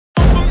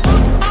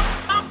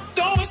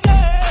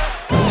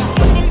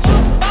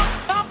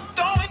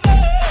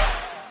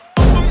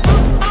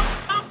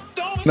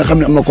nga xam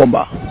ne am na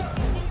combat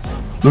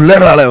lu leer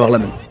laa lay wax la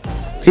même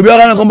kii bi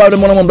yaakaar ne combat bi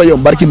de moom day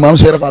yomb barki maam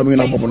Cheikh Fall mi ngi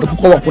nax boppam da ku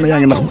ko wax ku ne yaa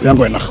ngi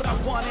koy nax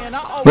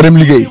nga dem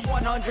liggéey.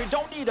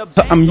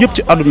 te am yëpp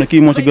ci àdduna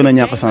kii moo ci gën a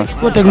ñàkk sens.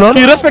 foo teg loolu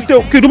kii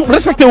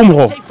respecté wu ma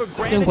ko.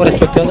 da nga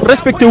ko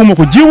respecté wu ma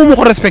ko jéemu ma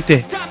ko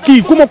respecté.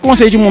 kii ku ma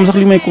conseil ci moom sax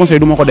li may conseil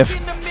du ma ko def.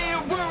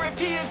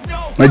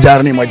 ma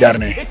jaar nii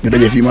ñu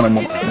daje fii man ak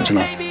moom ci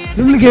naan.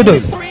 lu mu liggéey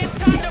doy.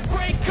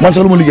 man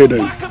sax lu ma liggéey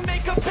doy.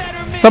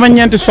 sama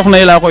ñeenti soxna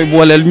yi laa koy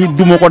booleel ñu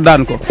duma ko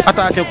daan ko.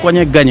 attaqué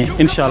koñe gagné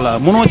incha allah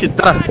mënoo ci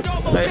dara.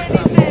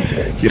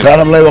 kii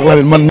xaaral lay wax la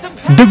man.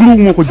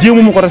 dégluwuma ko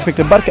jéemuma ko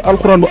respecté barke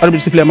alxuraan bu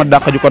arbitre sifflé ma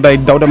dàq ji ko day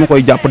daw dama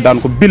koy jàpp daan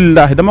ko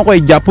billaahi dama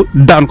koy jàpp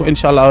daan ko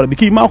incha allah rabbi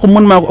kii maa ko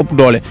mën maa ko ëpp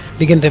doole.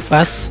 diggante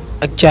Fass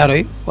ak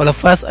Thiaroye wala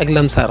Fass ak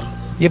Lamsar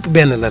yëpp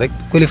benn la rek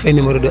Coly Faye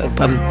numéro 2 ak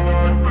Pam.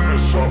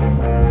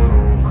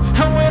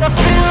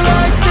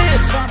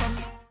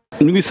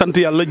 ñu ngi sant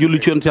yàlla julli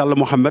ci yonent yàlla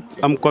Mouhamed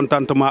am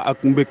contentement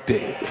ak mbégte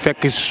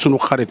fekk sunu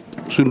xarit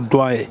sunu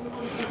doyen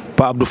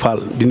Pa Abdou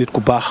Fall di nit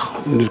ku baax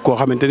nit koo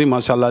xamante ni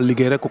macha allah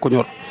liggéey rek ko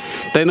ñor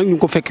tey nag ñu ngi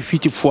ko fekk fii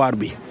ci foire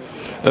bi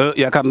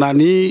yaakaar naa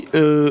ni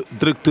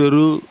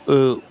directeur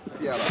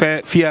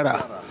Fiera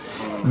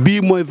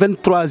bii mooy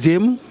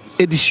 23e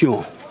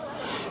édition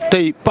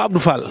tey Pa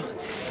Abdou Fall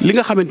li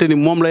nga xamante ni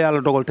moom la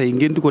yàlla dogal tey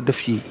ngeen di ko def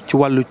ci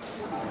wàllu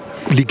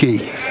liggéey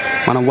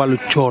maanaam wàllu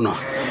coono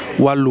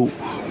wàllu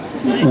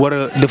war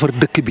a defar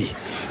dëkk bi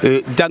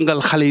jàngal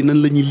xale yi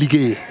nan la ñuy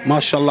liggéeyee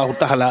macha allahu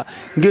taala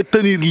nga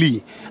tenir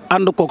lii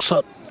ànd koog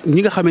sa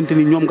ñi nga xamante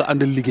ni ñoom nga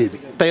àndal liggéey bi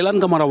tey lan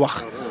nga mën a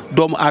wax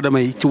doomu aadama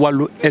yi ci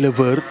wàllu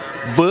éleveur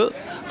ba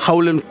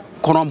xaw leen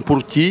corrompre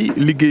ci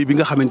liggéey bi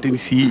nga xamante ni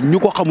si ñu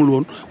ko xamul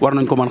woon war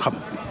nañ ko mën xam.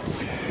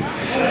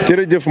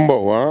 jërëjëf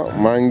Mbow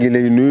maa ngi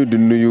lay nuyu di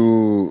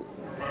nuyu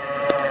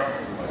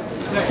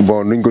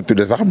bon nuñ ko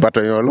tuddee sax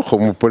bataillon la xaw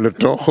ma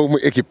peloton xaw ma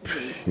équipe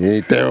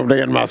tey moom da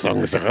ngeen maa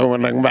song sax xaw ma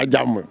nag mbaa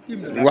jàmm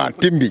waa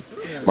tim bi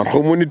man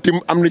xaw ma ni tim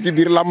am na ci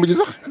biir làmb ji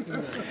sax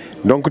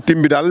donc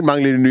tim bi daal maa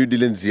ngi leen nuyu di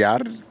leen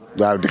ziar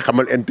waaw di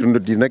xamal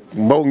internet yi nag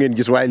Mbow ngeen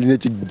gis waaye li ne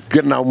ci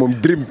gannaaw moom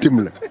dream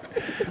team la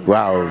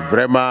waaw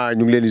vraiment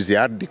ñu ngi leen di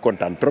ziar di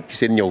kontaan trop ci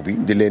seen ñëw bi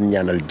di leen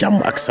ñaanal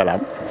jàmm ak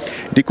salaam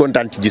di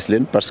kontaan ci gis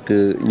leen parce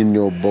que ñun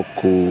ñoo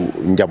bokk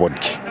njaboot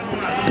gi.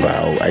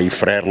 waaw ay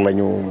frère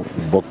lañu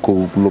bokk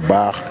lu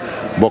baax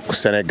bokk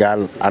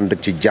Sénégal ànd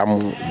ci jàmm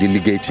di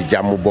liggéey ci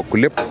jàmm bokk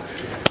lépp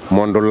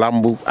monde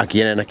làmb ak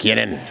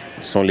yeneen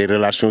sont les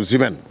relations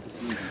humaines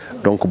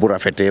donc bu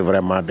rafetee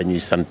vraiment dañuy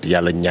sant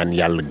yàlla ñaan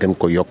yàlla gën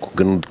ko yokk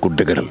gën ko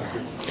dëgëral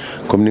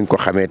comme ni nga ko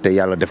xamee te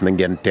yàlla def na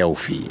ngeen teew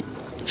fii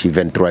ci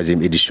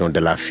 23e édition de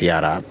la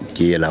FIARA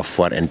qui est la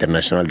foire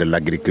internationale de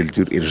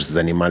l'agriculture et des ressources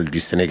animales du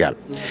Sénégal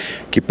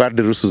qui parle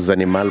de ressources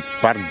animales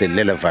parle de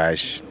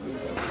l'élevage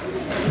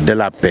de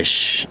la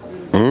pêche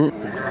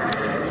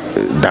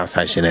dans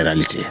sa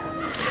généralité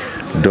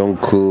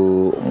donc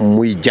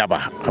muy jaba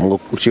xam nga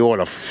ci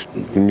wolof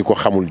ñi ko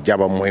xamul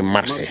jaba mooy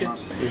marché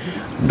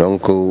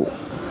donc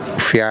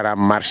FIARA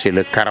marché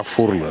le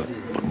carrefour la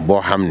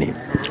boo xam ni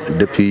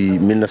depuis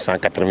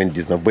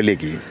 1999 ba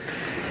léegi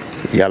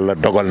yàlla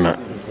dogal na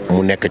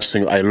mu nekk ci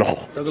suñu ay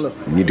loxo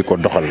ñi di ko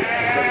doxal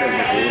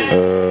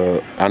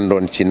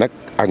àndoon ci nag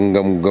ak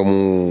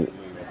ngam-ngamu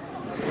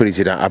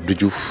président Abdou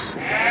Diouf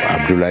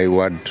Abdoulaye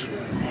Wade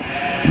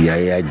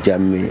Yaya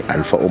Jammeh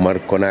Alpha Omar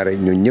Konaré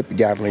ñoo ñëpp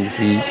jaar nañu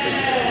fii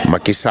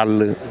Macky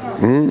Sall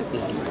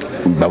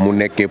ba mu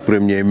nekkee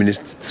premier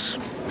ministre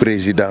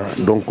président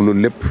donc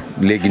loolu lépp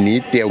léegi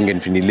nii teew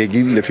ngeen fi nii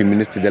léegi la fi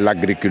ministre de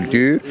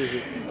l'agriculture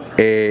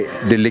et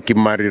de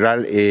l'équipement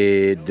rural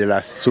et de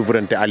la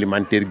souveraineté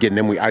alimentaire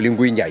génne muy Aly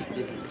Ngouille Ndiaye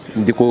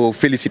di ko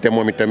féliciter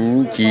moom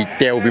itam ci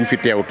teew bi mu fi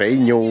teew tey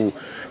ñëw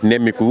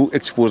nemmiku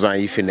exposants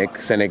yi fi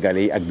nekk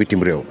sénégalais yi ak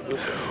bitim réew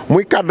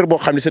muy cadre boo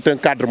xam ne c'est un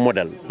cadre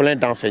modèle plein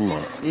d'enseignement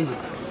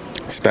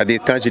c'est-à-dire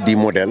quand je dis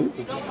modèle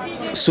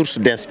source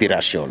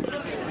d'inspiration la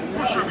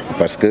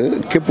parce que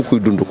képp kuy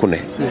dund ku ne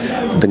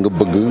da nga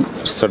bëgg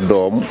sa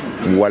doom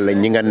wala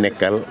ñi nga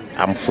nekkal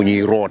am fu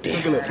ñuy roote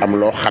am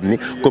loo xam ni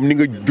comme ni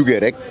nga jugee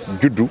rek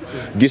juddu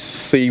gis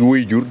say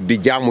waajur di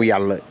jaamu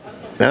yàlla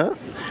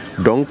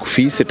donc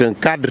fii c'est un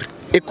cadre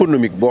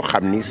économique boo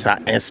xam ni ça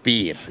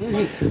inspire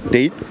te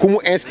it ku mu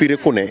inspiré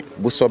ku ne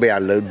bu soobee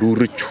yàlla du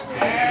rëccu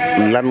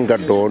lan nga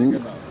doon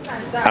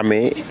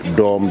amee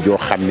doom joo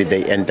xam ni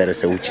day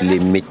intéressé wu ci les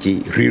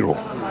métiers ruraux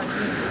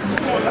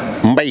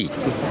mbay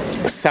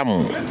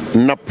sàmm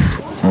napp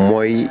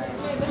mooy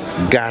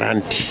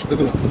garantie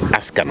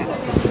askan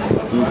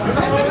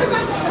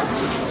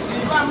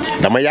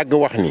dama yàgg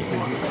wax ni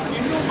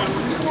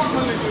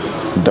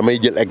damay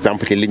jël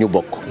exemple ci li ñu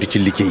bokk di ci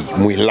liggéey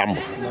muy làmb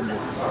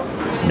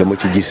dama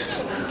ci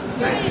gis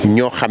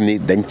ñoo xam ni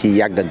dañ ci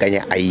yàgg a gañe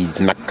ay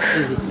nag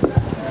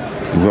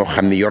ñoo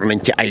xam ni yor nañ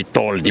ci ay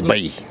tool di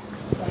bay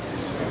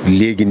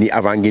léegi nii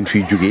avant ngeen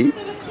fiy jógee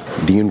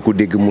di ngeen ko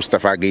dégg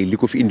Moustapha Gueye li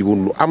ko fi indi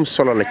woon lu am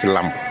solo la ci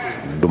làmb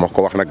duma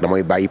ko wax nag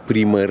damay bàyyi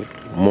primeur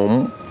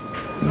moom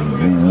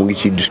mu ngi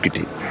ciy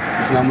discuter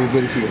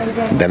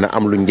dana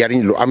am lu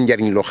am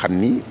njariñ loo xam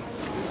ni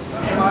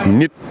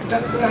nit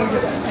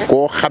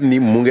koo xam ni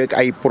mu ngi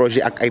ay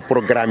projet ak ay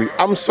programme yu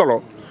am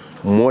solo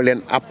moo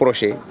leen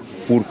approché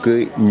pour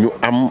que ñu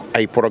am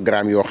ay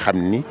programme yoo xam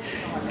ni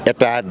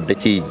état da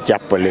ciy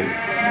jàppale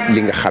li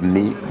nga xam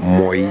ni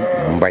mooy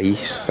mbay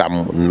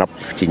sàmm napp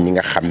ci ñi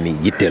nga xam ni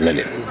yitteel na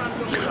leen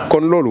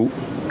kon loolu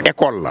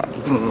école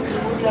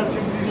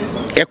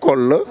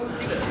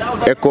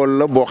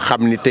la boo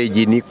xam ni tey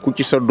jii nii ku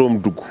ci sa doom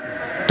dugg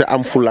te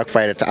am fulla ak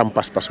fayda te am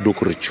pas-pas doo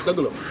ko rëccu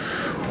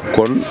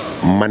kon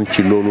man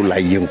ci loolu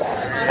laay yëngu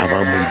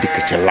avant muy dikk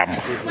ci làmb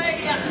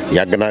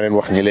yàgg naa leen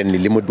wax ni leen ni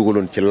li ma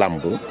dugaloon ci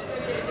làmb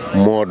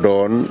moo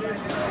doon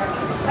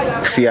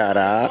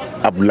Fiara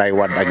Abdoulaye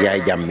Wade ak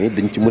Yaay Jàmme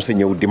dañ ci mës a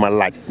ñëw di ma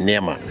laaj nee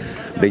ma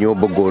dañoo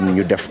bëggoon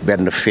ñu def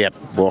benn feet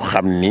boo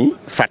xam ni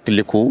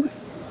fàttaliku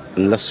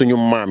la suñu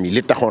maam yi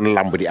li taxoon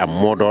làmb di am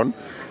moo doon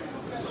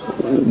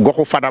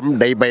goxu Fadam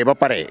day bay ba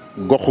pare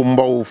goxu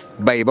Mbow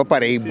bay ba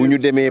pare bu ñu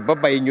demee ba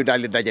bay ñu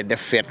daal di daje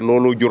def feet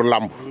looloo jur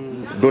làmb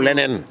du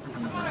leneen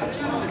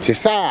c'est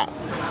ça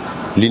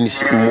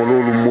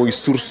loolu mooy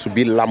source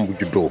bi làmb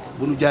juddoo.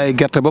 bu ñu jaayee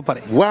gerte ba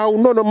pare. waaw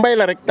non mbay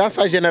la rek dans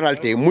sa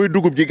généralité muy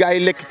dugub ji gars yi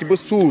lekk ci ba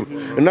suur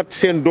nat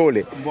seen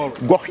doole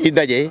gox yi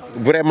daje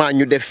vraiment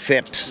ñu def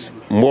feet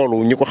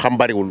mboolu ñi ko xam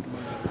bariwul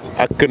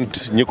ak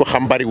kënt ñi ko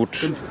xam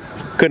bariwut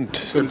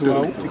kënt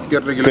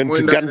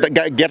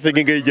gerte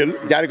gi ngay jël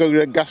jaari ko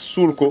gas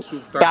suul ko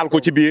taal ko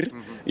ci biir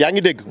yaa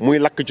ngi dégg muy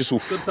lakk ci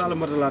suuf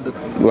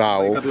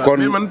waaw kon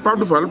mais man Pape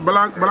Abdou Fall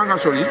balaa ngaa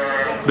sori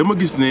dama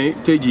gis ne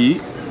tey jii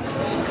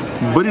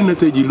bëri na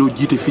tey jii loo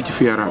jiite fii ci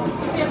Fiara bi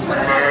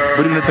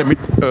bëri na tamit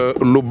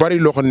lu bari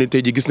loo xam ne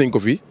tey jii gis nañ ko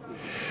fi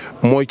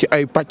mooy ci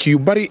ay pàcc yu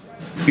bari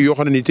yoo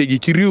xam ne ni tey jii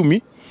ci réew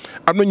mi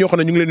am na ñoo xam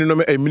ne ñu ngi leen di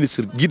nommé ay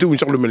ministre jiite wuñ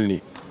sax lu mel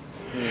nii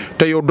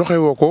te yow doxee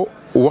woo ko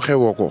waxee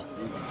woo ko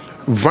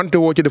vante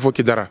woo ci defoo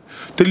ci dara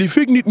te lii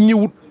feeg nit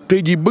ñëwut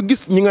tey jii ba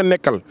gis ñi nga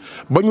nekkal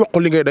bañ wax ko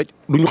li ngay daj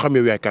du ñu xam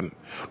yow yaay kan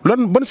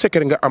lan ban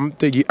secret nga am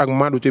tey jii ak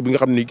maandute bi nga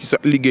xam ne ci sa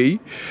liggéey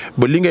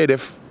ba li ngay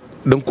def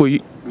da nga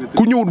koy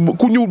ku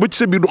ñëwul ba ci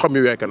sa biir du xam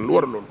yow yaay kan lu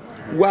war a loolu.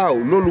 waaw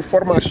loolu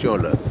formation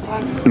la.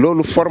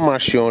 loolu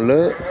formation la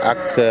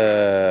ak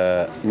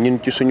ñun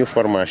ci suñu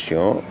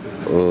formation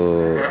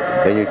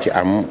dañu ci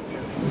am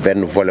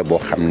benn volet boo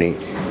xam ni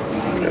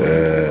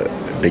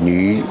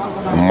dañuy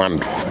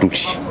màndu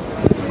tuuti.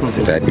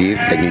 c'est-à-dire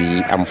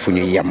dañuy am fu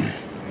ñu yem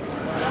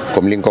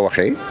comme li nga ko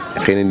waxee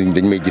xëy na nit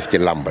dañ may gis ci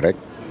làmb rek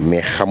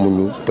mais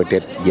xamuñu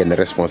peut-être yenn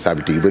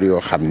responsabilités yu bëri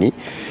yoo xam ni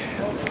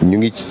ñu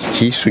ngi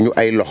ci suñu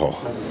ay loxo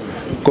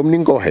comme ni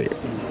nga ko waxee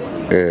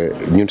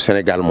ñun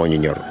Sénégal moo ñu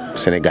ñor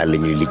Sénégal la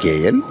ñuy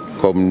liggéeyal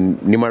comme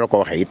ni ma la ko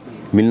waxee it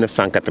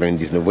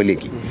 1999 ba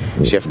léegi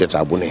chef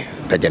d'état bu ne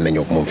daje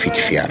nañoo ak moom fii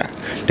ci Fiara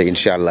te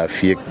incha allah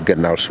fii ak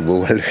gannaaw suba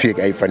wala fii ak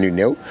ay fan yu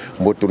néew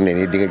boo tourné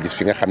nii di nga gis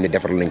fi nga xam ne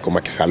defaral nañ ko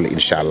Macky Sall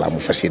incha allah mu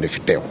fas yéene fi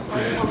teew.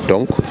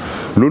 donc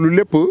loolu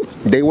lépp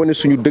day wane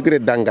suñu degré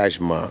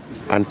d'engagement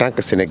en tant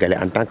que sénégalais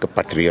en tant que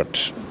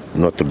patriote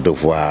notre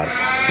devoir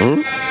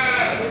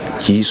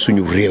ci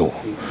suñu réew.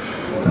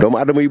 doomu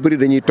adama yu bëri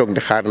dañuy toog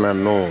di xaar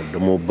naan non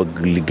dama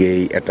bëgg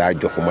liggéey état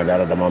joxuma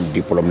dara dama am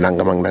diplôme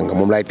nangam ak nangam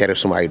moom laay tere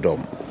suma ay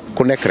doom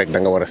ku nekk rek da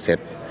nga war a seet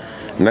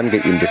nan nga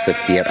indi sa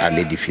pierre à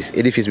l'édifice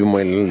édifice bi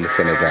mooy lan la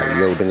Sénégal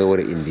yow da nga war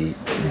a indi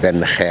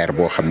benn xeer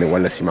boo xam ne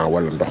wala ciment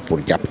wala ndox pour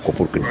jàpp ko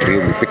pour que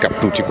réew mi pick up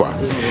tuuti quoi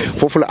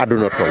foofu la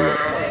àdduna toll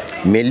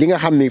mais li nga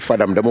xam ni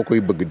Fadam dama koy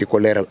bëgg di ko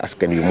leeral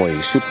askan wi mooy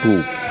surtout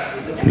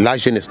la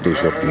jeunesse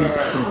d'aujourd'hui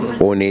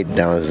on est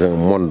dans un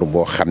monde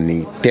boo xam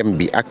ni thème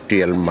bi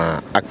actuellement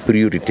ak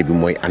priorité bi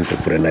mooy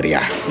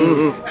entrepreneuriat.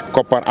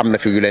 koppar am na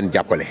fi yu leen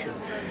jàppale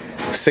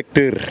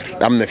secteur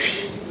am na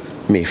fi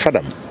mais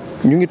Fadam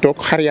ñu ngi toog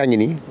xar yaa ngi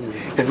nii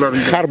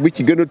xar bi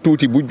ci gën a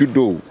tuuti bu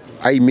juddoo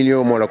ay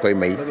millions moo la koy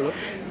may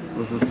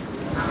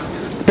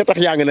petax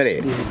yaa ngi na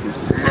lee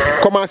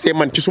commencé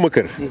man ci suma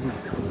kër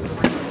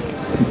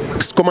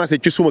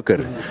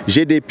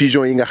j'ai des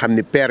pigeons yi nga xam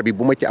ne paire bi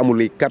bu ma ci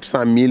amul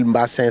 400 000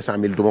 mbaa 500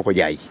 000 du ma ko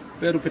jaay.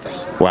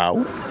 waaw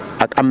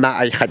ak am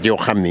naa ay xaj yoo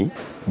xam ni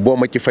boo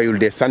ma ci fayul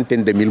des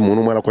centaines de mille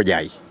mënu ma la ko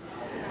jaay.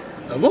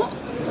 ah bon.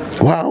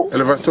 waaw.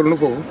 élevage toll na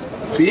foofu.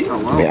 fii.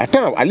 mais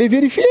attends allez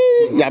vérifier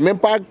il y a même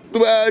pas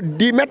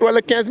 10 mètres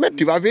wala 15 mètres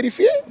tu vas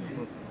vérifier.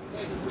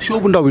 show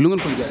bu ndaw bi lu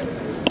ngeen koy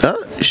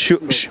jaay.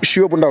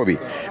 show bu ndaw bi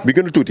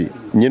gën a tuuti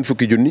ñeent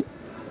fukki junni.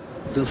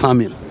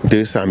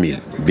 200 000.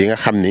 bi nga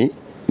xam ni.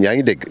 yaa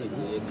ngi dégg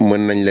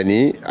mën nañ la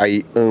ni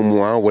ay 1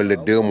 mois wala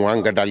 2 mois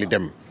nga daal di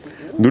dem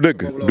du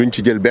dëgg duñ ci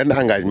jël benn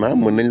engagement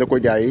mën nañ la ko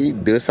jaay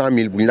 200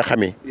 000 buñ la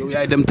xamee. yow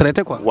yaay dem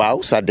traité quoi.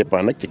 waaw ça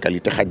dépend nag ci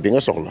qualité xaj bi nga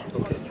soxla.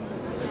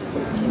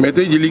 mais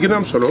tey jii li gën a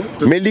am solo.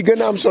 mais li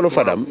gën a am solo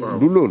Fadam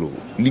du loolu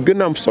li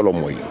gën a am solo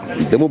mooy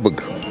dama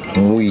bëgg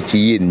muy ci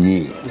yéen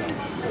ñii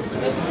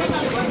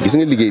gis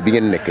nga liggéey bi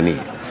ngeen nekk nii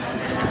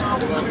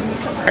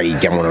ay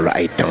jamono la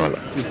ay temps la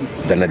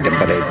dana dem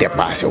ba day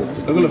dépassé wu.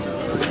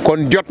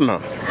 kon jot na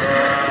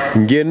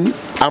ngeen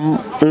am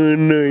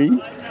un œil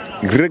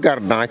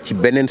regardant ci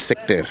beneen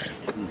secteur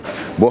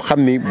boo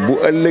xam ni bu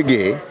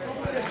ëllëgee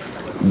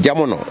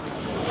jamono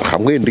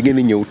xam nga yéen da ngeen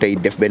a ñëw tey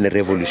def benn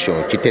révolution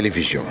ci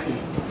télévision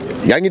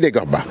yaa ngi dégg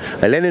wax baax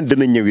leneen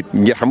dana ñëwit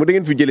ngir xam nga da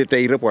ngeen fi jëlee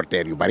tey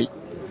reporter yu bari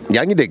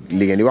yaa ngi dégg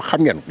li ngeen di wax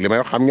xam ngeen ko li may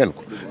wax xam ngeen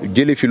ko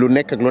jëlee fi lu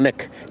nekk ak lu nekk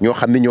ñoo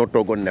xam ne ñoo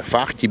toogoon ne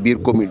faax ci biir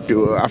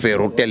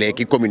affaire télé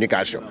ki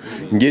communication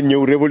ngeen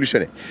ñëw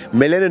révolutionné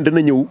mais leneen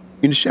dana ñëw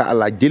incha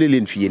allah jëlee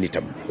leen fi yéen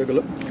itam.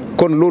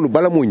 kon loolu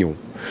bala moo ñëw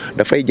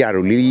dafay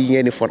jaaru li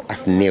ngeen di for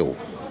as néew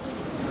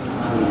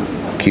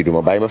kii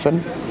duma bàyyi ma fenn.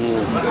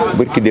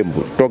 bërki démb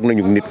toog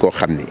nañu nit koo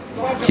xam ni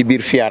ci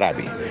biir fiara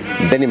bi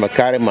dani ma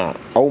carrément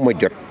aw ma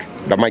jot.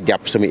 dama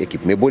jàpp sama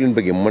équipe mais boo leen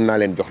bëggee mën naa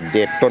leen jox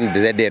des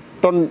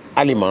tonnes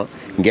aliments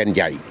ngeen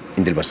jaay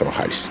indil ma sama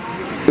xaalis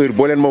heure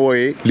boo leen ma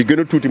wooyee li gën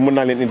a tuuti mën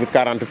naa leen indil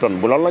 40 tonnes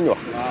bu loolu la ñu wax.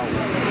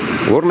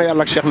 war na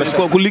yàlla ak Cheikh na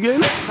kooku liggéey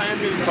la.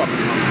 5000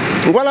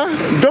 tonnes. voilà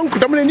donc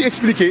dama leen di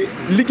expliquer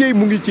liggéey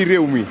mu ngi ci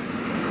réew mi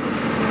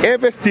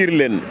investir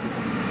leen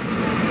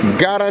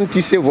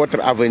garantissez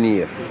votre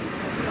avenir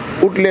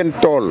ut leen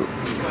tool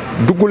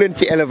dugg leen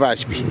ci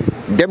élevage bi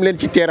dem leen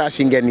ci terrasse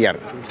yi ngeen yar.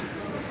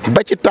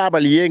 ba ci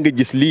taabal yee nga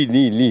gis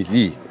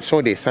lii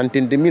sont des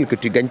centaines de mille que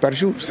tu gagnes par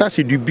jour ça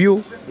c'est du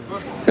bio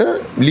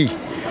lii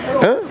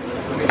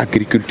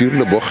agriculture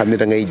la boo xam ne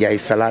da ngay jaay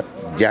salade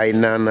jaay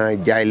naana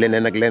jaay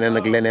leneen ak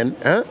leneen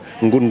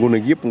ngun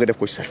ak yëpp nga def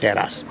ko ci sa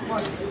terrasse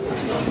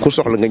ku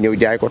soxla nga ñëw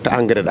jaay ko te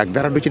engrais ak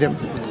dara du ci dem.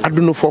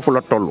 adduna foofu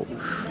la toll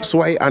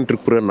soyez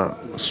entrepreneur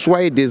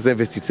soyez des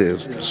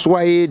investisseurs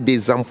soyez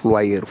des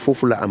employeurs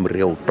foofu la am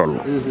réew toll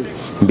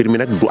mbir mi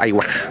nag du ay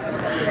wax.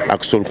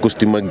 ak sol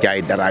costume ak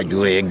jaay dara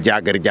ju rek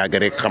jaagar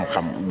rek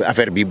xam-xam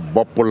affaire bi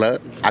bopp la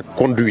ak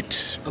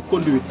conduite.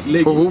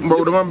 léegi foofu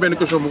Mbow dama am benn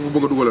question bu fa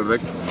bëgg a dugalal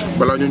rek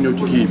balaa ñoo ñëw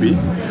ci kii bi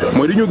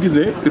mooy dañoo gis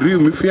ne réew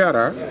mi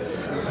Fiara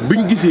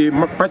biñ gisee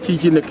mag pàcc yi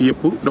ci nekk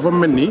yëpp dafa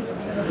mel ni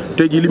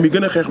tey jii li muy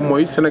gën a xeex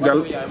mooy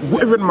Sénégal bu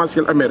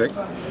événementiel amee rek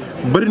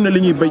bëri na li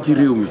ñuy bay ci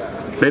réew mi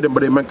day dem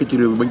ba day manqué ci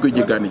réew mi bañ koy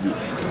jéggaani ji.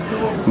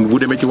 bu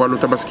demee ci wàllu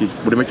tabaski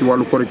bu demee ci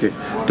wàllu korité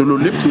te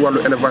loolu lépp ci wàllu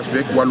élevage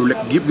beeg wàllu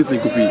lekk gi yëpp gis nañ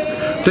ko fii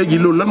tey jii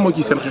loolu lan moo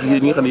ci seen xeex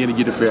yéen ñi nga xam ne yéen a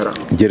jiite Fiara.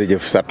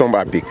 jërëjëf ça tombe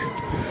à pic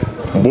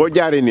boo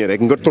jaaree nii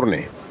rek nga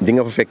tourné di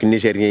nga fa fekk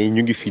nigériens yi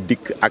ñu ngi fi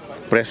dikk ak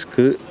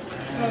presque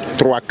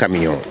 3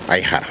 camions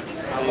ay xar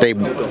tey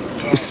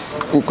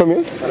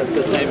combien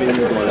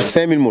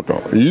 5000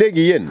 moutons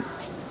léegi yéen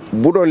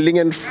bu doon li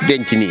ngeen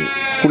denc nii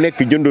ku nekk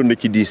jëndoon na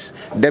ci 10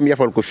 dem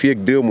yafal ko fii ak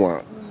 2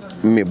 mois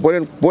mais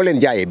boo leen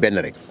jaayee benn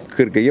rek.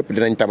 kër ga yëpp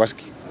dinañ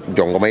tabaski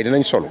jongoma yi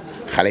dinañ solo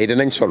xale yi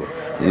dinañ solo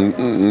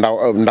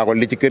ndawal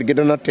li ci kër gi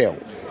dana teew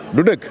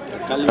du dëgg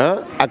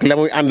ak la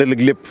muy àndal ak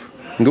lépp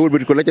nga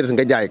wëlbati ko la ca des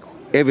nga jaay ko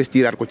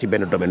investiraat ko ci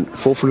benn domaine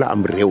foofu la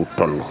am réew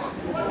toll.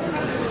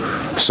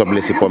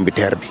 soble si pomme de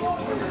terre bi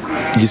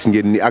gis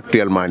ngeen ni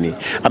actuellement nii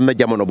am na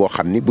jamono boo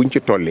xam ni buñ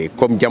ci tollee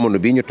comme jamono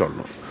bii ñu toll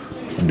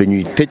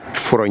dañuy tëj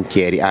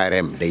frontières yi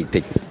ARM day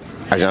tëj.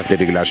 agence de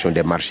régulation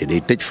des marchés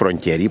day tëj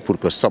frontières yi pour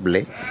que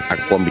soble ak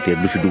pomme de terre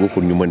du fi dugg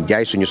pour ñu mën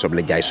jaay suñu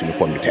soble jaay suñu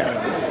pomme de terre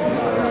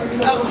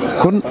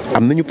kon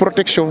am nañu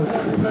protection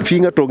fii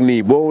nga toog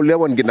nii boo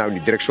leewoon ginnaaw ni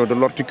direction de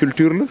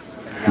l'horticulture la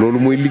loolu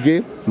mooy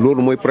liggéey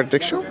loolu mooy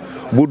protection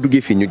boo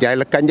duggee fii ñu jaay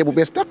la kànja bu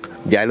bees tàq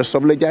jaay la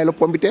soble jaay la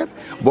pomme de terre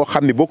boo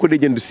xam ne boo ko dee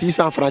jënd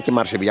 600 francs ci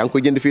marché bi yaa ngi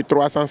koy jënd fii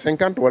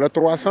 350 wala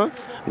 300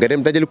 nga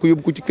dem dajale ko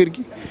yóbbu ko ci kër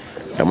gi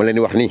dama leen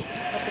di wax nii.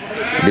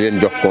 di leen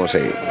jox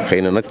conseil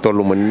xëy na nag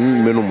tollu ma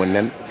menu ma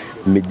nen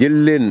mais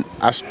jël leen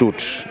as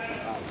tuut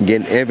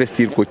ngeen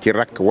investir ko ci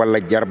rakk wala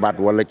jarbaat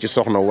wala ci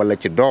soxna wala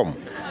ci doom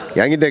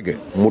yaa ngi dégg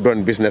mu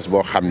doon business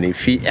boo xam ni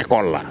fii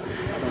école la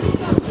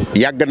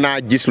yàgg naa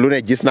gis lu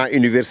ne gis naa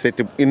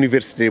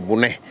université bu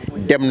ne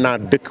dem naa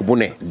dëkk bu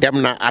ne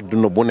dem naa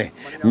àdduna bu ne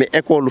mais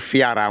école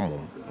Fiara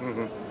moom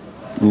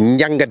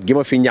njàngat gi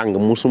ma fi njàng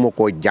musuma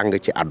koo jàng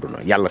ci àdduna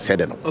yàlla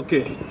sedde na ko. ok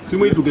fi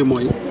may duggee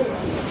mooy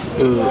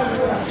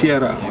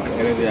Fiara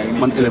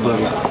man éleveur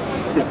la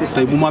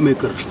tey bu ma amee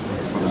kër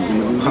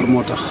xar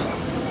moo tax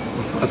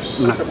ak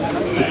nag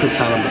te kër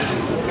Saalum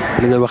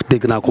li ngay wax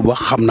dégg naa ko ba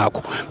xam naa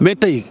ko mais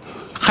tey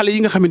xale yi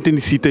nga xamante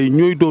ni si tey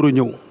ñooy door a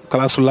ñëw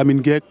classe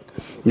Lamine Guèye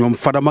ñoom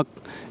Fadam ak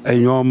ay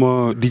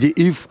ñoom DJ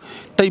Yves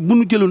tey bu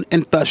nu jëloon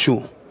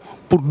intention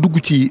pour dugg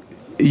ci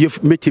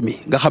yëf métier mi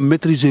nga xam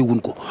maîtriser wuñ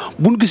ko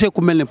bu ñu gisee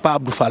ku mel ne Pape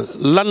Abdou Fall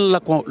lan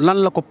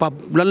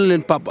la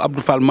leen Pape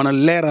Abdou Fall mën a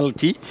leeral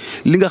ci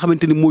li nga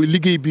xamante ni mooy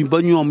liggéey bi ba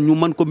ñoom ñu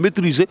mën ko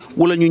maîtriser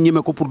wala ñu ñeme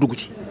ko pour dugg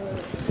ci.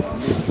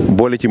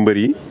 boole ci mbër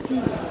yi.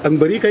 ak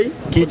mbër yi kay.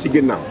 kii ci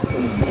ginnaaw.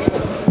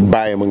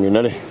 bàyyi ma ñu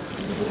ne le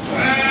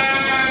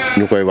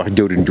ñu koy wax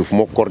Jawrin Diouf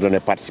moo coordonné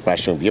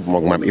participation bi yëpp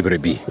moom maam Ibra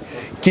bii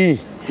kii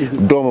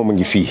doomam a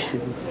ngi fii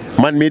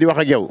man mii di wax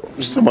ak yow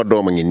sama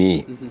doom a ngi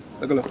nii.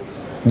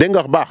 dégg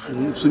nga wax baax.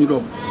 suñu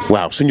doom.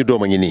 waaw suñu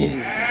doom a ngi nii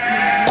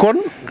kon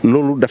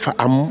loolu dafa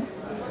am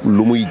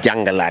lu muy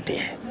jàngalaate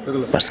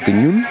parce que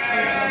ñun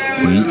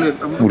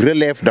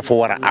relève dafa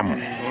war a am.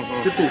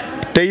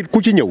 te it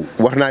ku ci ñëw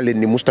wax naa leen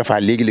ni Moustapha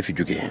léegi la fi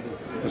jógee.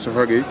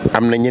 Moustapha Gueye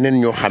am na ñeneen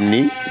ñoo xam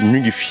ni ñu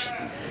ngi fi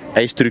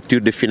ay structure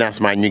de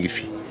financement ñu ngi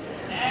fi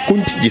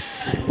kuñ ci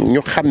gis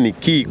ñu xam ni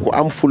kii ku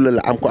am fulla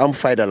la am ku am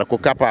fayda la ku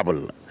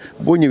capable la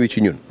boo ñëwee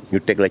ci ñun ñu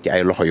teg la ci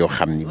ay loxo yoo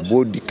xam ni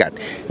boo dikkaat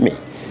mais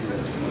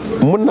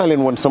mën naa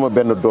leen woon sama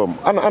benn doom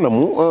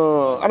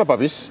ana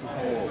Papis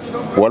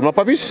wal ma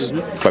Papis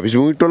Papis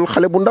bu muy toll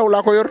xale bu ndaw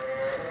laa ko yor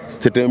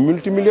c'est un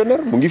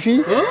multimillionnaire mu ngi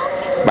fii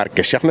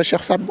barke Cheikh na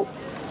Cheikh Sadbou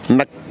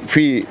nag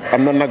fii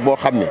am na nag boo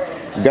xam ne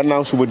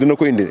gannaaw suba dina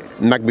ko indi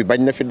nag bi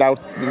bañ na fi daaw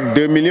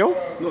 2 millions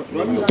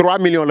 3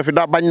 millions la fi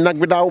daaw bañ nag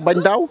bi bañ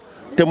daaw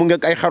te mu ngi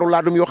ak ay xaru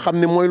laadum yoo xam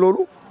ne mooy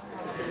loolu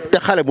te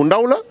xale bu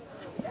ndaw la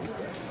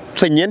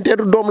sa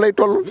ñeenteetu doom lay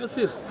toll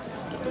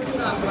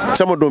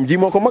sama doom ji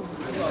moo ko mag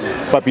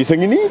Papis a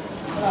ngi nii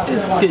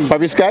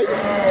Papis kaay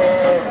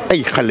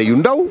ay xale yu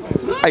ndaw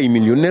ay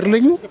millionnaire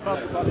lañu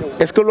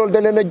est-ce que loolu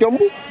da leen a jomb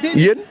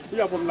yéen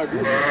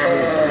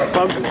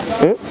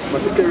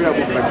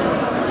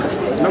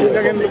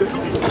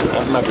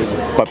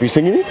Papis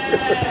a ngi nii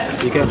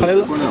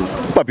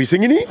Papis a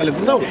ngi nii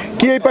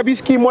kii ay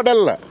Papis kii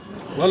modèle la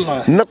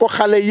na ko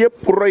xale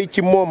yëpp roy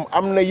ci moom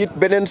am na it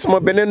sama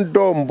beneen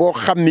doom boo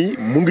xam ni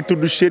mu ngi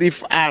tudd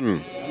Chérif Anne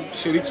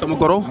Chérif sama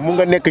goro mu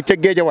nga nekk ca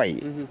Géejawaay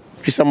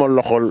ci sama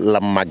loxo la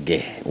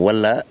màggee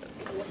wala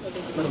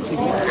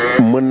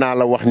mën naa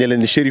la wax ne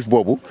leen Chérif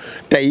boobu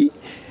tey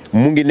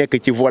mu ngi nekk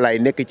ci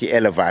volaille nekk ci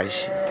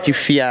élevage ci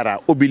fiara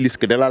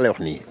obélisque da laa lay wax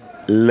nii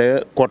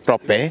la ko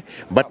toppee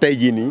ba tey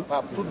jii nii.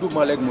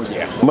 tudduma léegi mu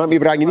jeex. maam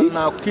Ibrahima ngi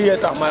nii. kii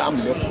tax ma am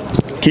lépp.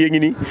 kii ngi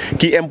nii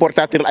kii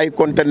importateur ay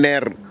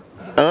conteneur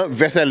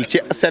vaisselle ci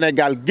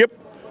Sénégal gépp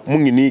mu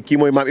ngi nii kii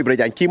mooy maam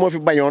Ibrahima kii moo fi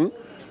bañoon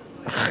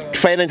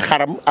fay nañ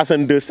xaram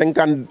Assane 2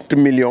 50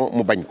 millions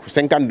mu bañ ko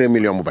 52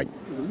 millions mu bañ.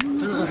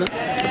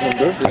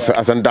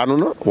 Assane daanu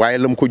na waaye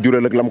lam ko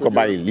jural ak lam ko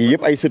bàyyi lii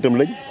yëpp ay sëtam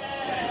lañ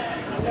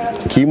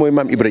kii mooy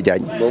maam Ibra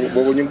Diagne.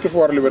 boobu ñu ngi ci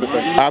foire Liberté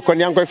 5. kon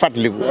yaa ngi koy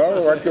fàttaliku.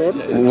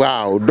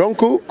 waaw donc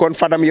kon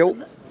Fadam yow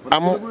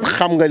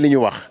xam nga li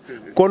ñu wax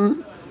kon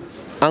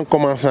en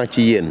commençant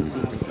ci yéen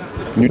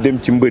ñu dem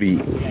ci mbër yi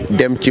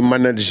dem ci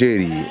manager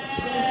yi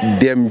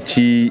dem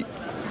ci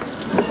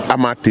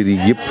amateur yi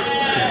yëpp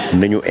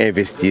nañu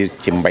investir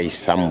ci mbay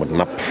sàmm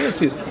napp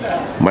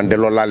man de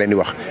loolu laa leen di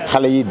wax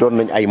xale yi doon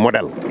nañ ay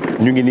modèle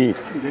ñu ngi nii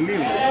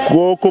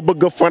koo ko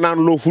bëgg a fanaan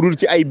loo furul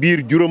ci ay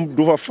biir juróom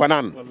du fa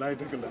fanaan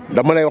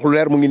dama lay wax lu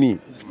leer mu ngi nii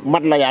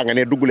mat la yaa nga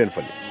ne dugg leen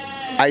fa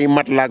ay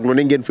mat laag lu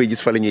ne ngeen fay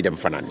gis fa la ñuy dem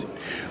fanaan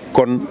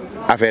kon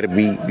affaire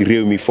bi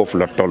réew mi foofu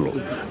la toll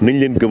nañ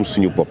leen gëm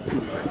suñu bopp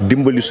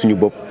dimbali suñu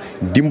bopp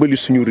dimbali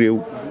suñu réew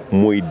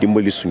mooy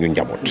dimbali suñu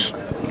njaboot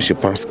je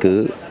pense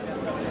que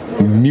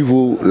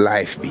niveau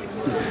life bi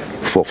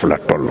foofu la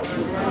toll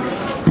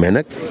mais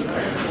nag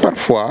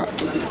parfois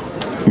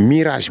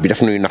mirage bi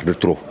daf nuy nax de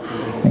trop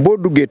boo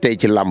duggee tey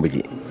ci làmb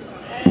ji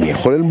mais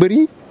xoolal mbër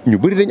yi ñu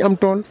bëri dañ am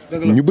tool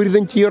ñu bëri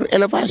dañ ci yor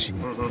élevage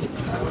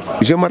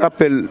je me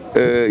rappelle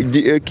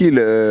kii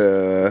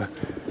la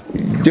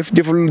jëf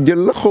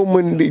jël la xaw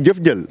ma jëf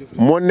jël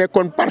moo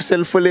nekkoon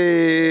parcelle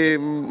fële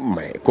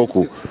mais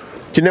kooku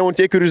ci newoon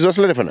ci écurie Zos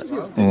la defe na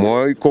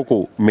mooy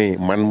kooku mais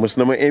man mës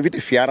na ma invité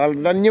fiaral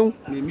daan ñëw.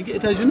 mais mi ngi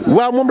États-Unis.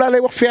 waaw moom laa lay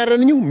wax fiaral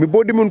daan ñëw mais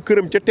boo demoon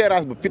këram ca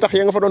terrasse ba pitax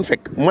ya nga fa doon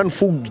fekk man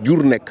fu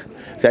jur nekk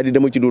c'est-à-dire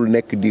dama ci dul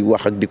nekk di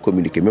wax ak di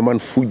communiquer mais man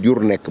fu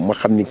jur nekk ma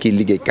xam ni kii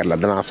liggéeykat la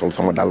danaa sol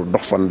sama daal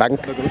dox fa ndànk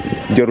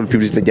jarul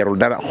publicité jarul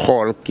dara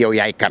xool ki yow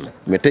yaay kan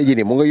mais tey jii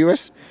nii mu nga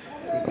US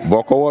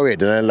boo ko woowee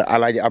dina la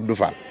Alaaji Abdou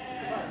Fall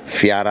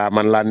fiara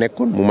man laa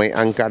nekkoon mu may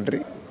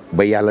encadré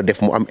ba yàlla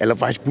def mu am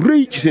élevage bu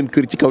rëy ci seen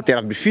kër ci kaw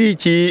terrasse bi fii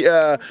ci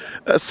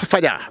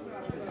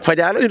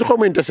Fadia la it xaw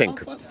ma inte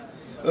 5.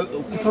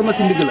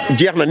 pharmacie ndig la.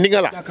 jeex na ni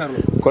nga la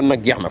kon nag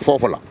jeex na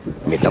foofu la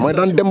mais dama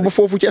daan dem ba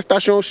foofu ci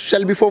station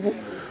Shell bi foofu.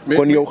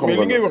 kon yow xam nga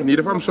mais li ngay wax nii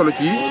dafa am solo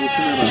ci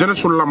jeunesse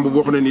su lamb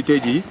boo xam ne nii tey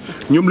jii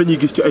ñoom la ñuy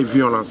gis ci ay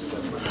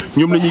violence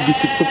ñoom la ñuy gis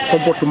ci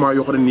comportement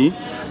yoo xam ne nii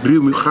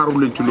réew mi xaarul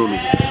leen ci loolu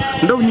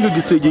ndaw ñi nga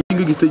gis tey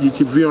jii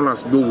ci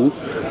violence boobu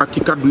ak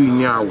ci kàddu yu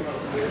ñaaw.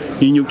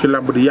 ñi ñëw ci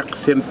làmb di yàq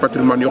seen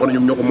patrimoine yoo xam ne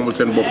ñoom ñoo ko moomal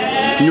seen bopp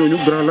ñooñu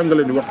grand lan nga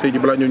leen di wax tey ji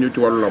balaa ñoo ñëw ci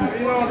wàllu làmb.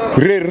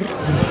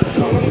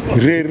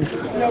 réer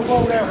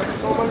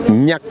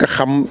ñàkk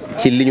xam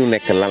ci li ñu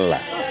nekk lan la.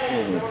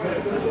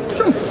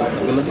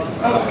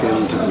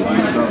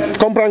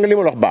 comprendre nga li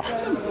ma la wax baax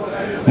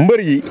mbër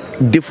yi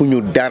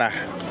defuñu dara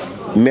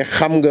mais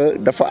xam nga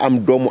dafa am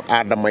doomu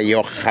aadama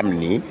yoo xam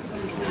ni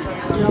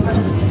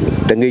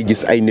da ngay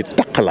gis ay nit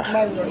taq la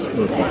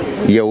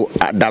yow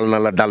dal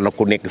na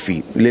ku nekk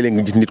fii léeg-léeg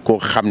nga gis nit koo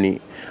xam ni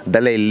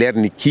dalay leer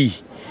ni kii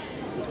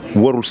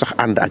warul sax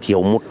ànd ak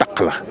yow mu taq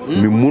la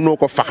mi munoo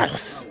ko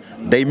faxas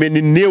day mel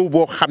ni néew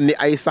boo xam ni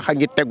ay sax a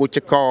ngi tegu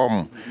ci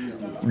kawam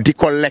di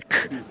ko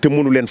lekk te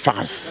mënu leen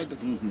faxas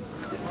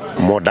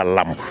moo dal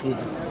làmb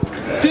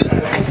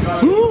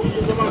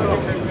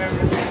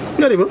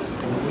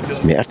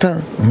mais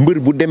attends mbër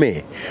bu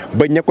demee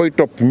ba ña koy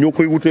topp ñoo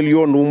koy wutal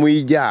yoon wu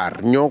muy jaar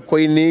ñoo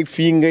koy ne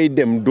fii ngay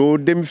dem doo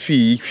dem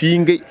fii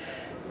ngay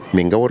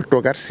mais nga war a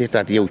toogaat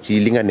seetaat yow ci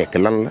li nga nekk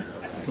lan la.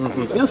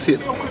 bien sûr.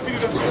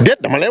 déet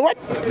dama lay waaj.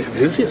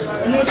 bien sûr.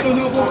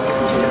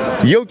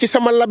 yow ci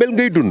sama label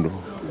ngay dund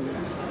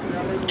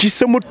ci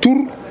sama tur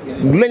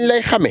lañ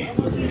lay xamee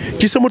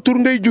ci sama tur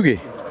ngay jóge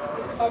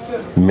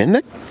mais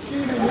nag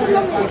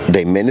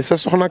day mel ni sa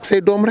soxna ak say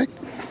doom rek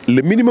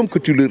le minimum que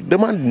tu leur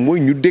demandes mooy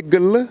ñu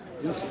déggal la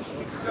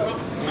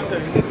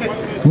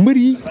mbër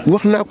yi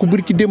wax naa ko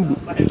bër ci démb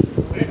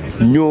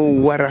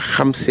ñoo war a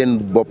xam seen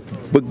bopp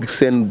bëgg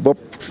seen bopp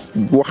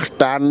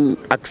waxtaan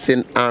ak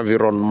seen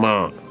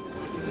environnement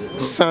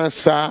sans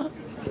ça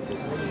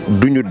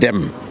duñu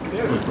dem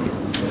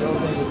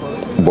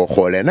boo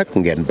xoolee nag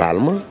ngeen baal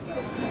ma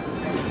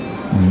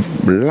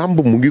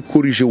làmb mu ngi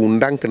corrigé wu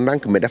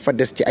ndànk-ndànk mais dafa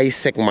des ci ay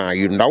segment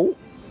yu ndaw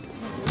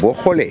boo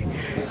xoolee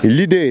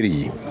leader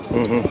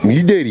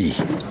yi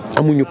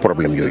amuñu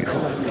problème yooyu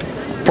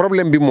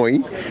problème bi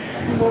mooy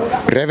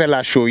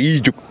révélation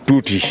yi jug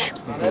tuuti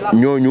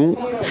ñooñu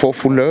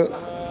foofu la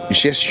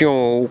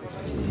gestion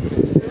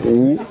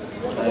wu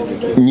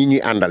ñi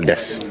ñuy àndal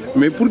des.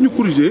 mais pour ñu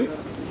corriger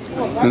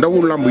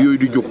ndawu làmb yooyu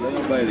di jóg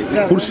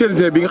pour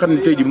CNG bi nga xam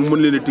ne tey ji mu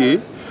mën leen a téye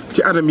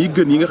ci anam yi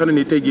gën yi nga xam ne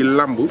ni tey ji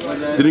làmb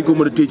dinañ ko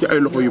mën a téye ci ay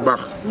loxo yu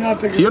baax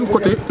ci yan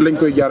côté lañ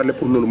koy jaarale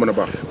pour loolu mën a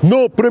baax.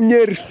 non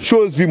première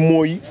chose bi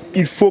mooy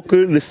il faut que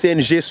le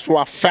CNG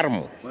soit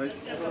ferme.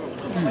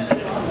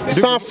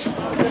 sans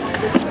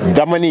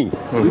dama ni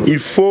il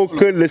faut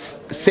que le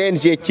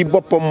CNG ci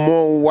boppam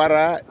moo war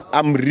a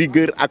am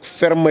rigueur ak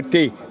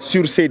fermeté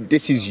sur ses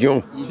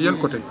décisions. ci yan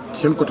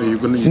côté yu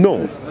gën a. non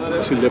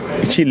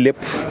ci lépp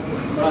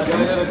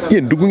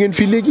yéen dugg ngeen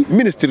fii léegi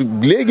ministre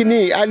léegi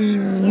nii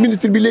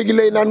ministre bi léegi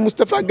lay naan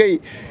Moustapha Gueye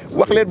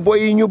wax leen booy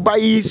yi ñu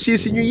bàyyi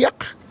si ñu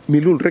yàq mais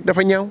loolu rek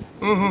dafa ñaaw.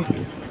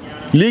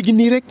 léegi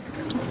nii rek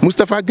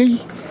Moustapha Gueye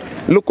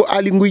la ko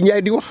Ali Nguy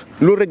Ndiaye di wax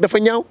loolu rek dafa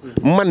ñaaw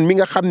man mi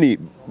nga xam ni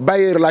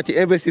bailleur laa ci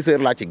investisseur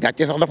laa ci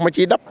gàcce sax daf ma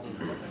ciy dab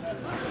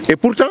et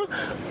pourtant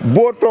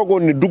boo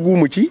toogoon ne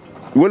dugguma ci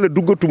wala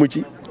duggatuma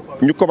ci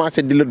ñu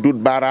commencé di la duut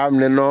baaraam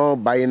ne non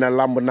bàyyi na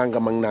làmb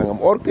nangam ak nangam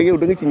or que yow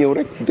da nga ci ñëw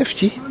rek def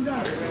ci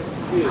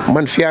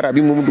man fiara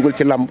bi moom dugal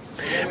ci làmb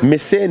mais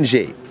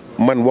CNG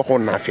man waxoon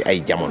naa fi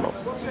ay jamono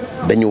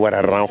dañu war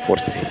a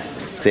renforcer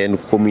seen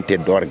comité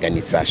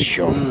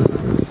d'organisation.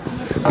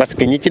 parce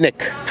que ñi ci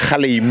nekk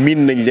xale yi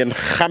miin nañ leen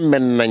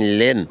xàmmen nañ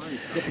leen.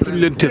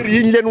 cër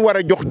yi ñu leen war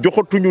a jox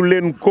joxatuñu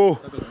leen ko.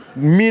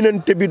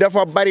 miinante bi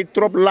dafa bari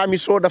trop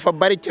lamisoo dafa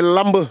bari ci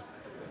lamb.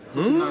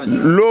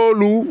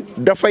 loolu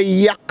dafay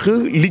yàq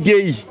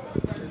liggéey.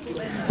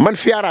 man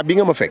fiara bi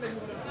nga ma fekk.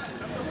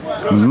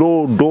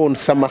 loo doon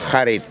sama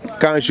xarit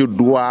quand je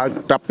dois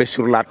taper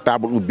sur la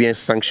table ou bien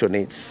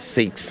sanctionner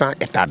c'est sans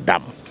état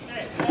d'âme.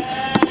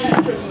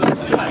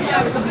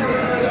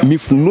 mi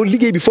noonu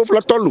liggéey bi foofu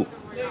la toll.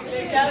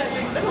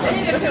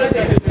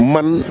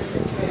 man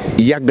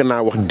yàgg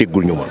naa wax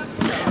déggul ñu ma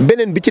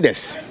beneen bi ci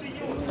des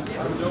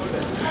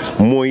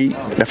mooy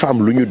dafa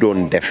am lu ñu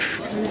doon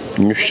def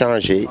ñu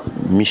changer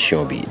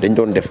mission bi dañ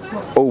doon def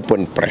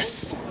open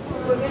press.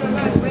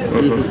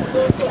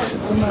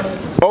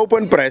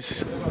 open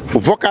press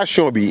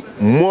vocation bi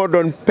moo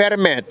doon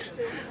permettre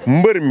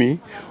mbër mi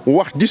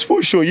wax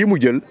disposition yi mu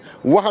jël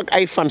wax ak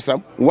ay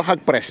fansam wax ak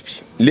presse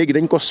bi léegi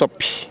dañ ko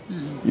soppi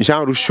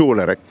genre show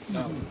la rek.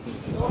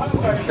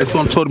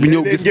 sponsor bi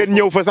ñëw gis ngeen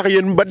ñëw fa sax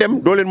yéen ba dem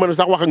doo leen mën a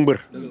sax wax ak mbër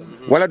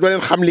wala doo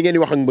leen xam li ngeen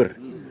di wax ak mbër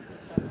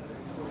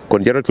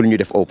kon jaratul ñu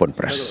def open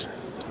press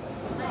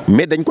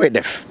mais dañ koy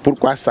def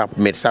pourquoi ça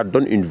mais ça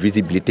donne une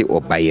visibilité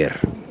aux bailleurs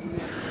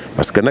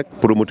parce que nag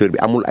promoteur bi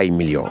amul ay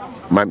millions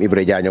maam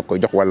Ibra Diagne ko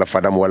jox wala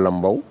Fadam wala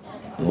Mbow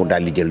mu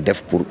daal di jël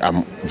def pour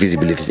am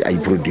visibilité ci ay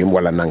produits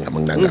wala nangam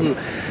ak nangam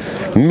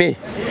mais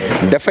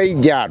dafay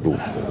jaadu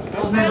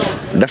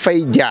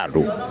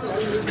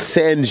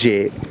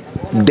CNG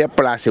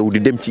déplacé wu di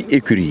dem ci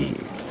écurie yi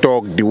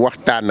toog di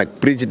waxtaan ak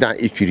président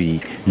écurie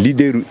yi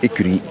leaderu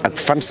écurie yi ak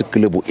fans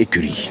club bu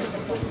écurie yi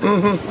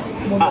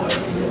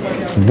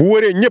bu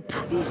wëree ñëpp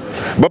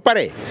ba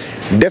pare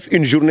def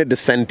une journée de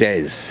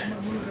synthèse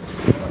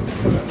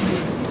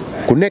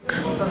ku nekk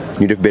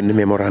ñu def benn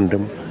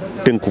mémorandum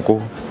tënk ko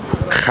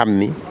xam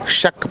ni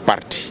chaque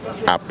partie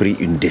a pris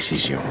une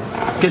décision.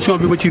 question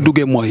bi ma ciy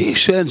duggee mooy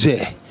CNG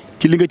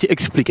ci li nga ci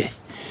expliqué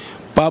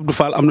Pa Abdou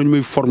Fall am na ñu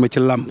muy formé ci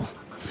làmb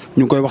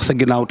ñu ngi koy wax sa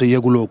ginnaaw te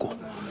yeguloo ko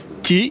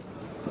ci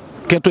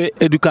côté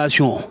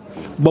éducation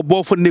ba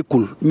boo fa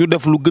nekkul ñu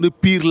def lu gën a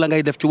pire la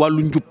ngay def ci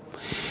wàllu njub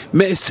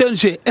mais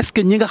CNG est-ce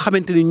que ñi nga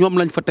xamante ni ñoom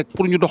lañ fa teg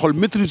pour ñu doxal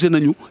maîtriser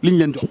nañu liñ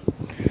leen jox.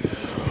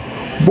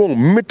 bon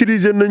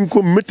maîtriser nañ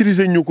ko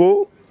maîtriser ñu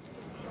ko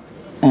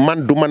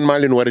man du man maa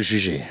leen war a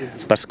juger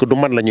parce que du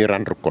man la ñuy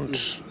rendre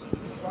compte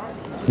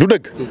du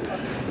dëgg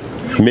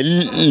mais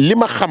li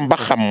ma xam ba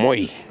xam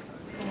mooy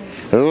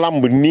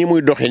lamb nii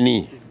muy doxe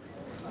nii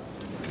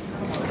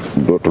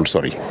dootul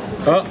sori.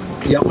 ah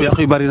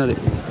yàqu-yàqu yu bari na de.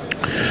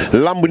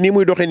 lamb nii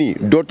muy doxe nii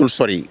dootul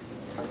sori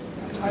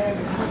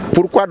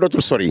pourquoi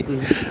dootul sori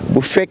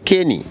bu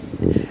fekkee ni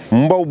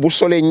Mbow bu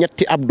solee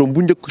ñetti abdoom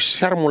bu njëkk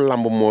charme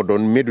lamb moo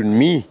doon Médoune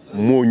mii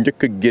moo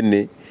njëkk a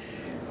génne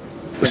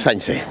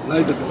sañse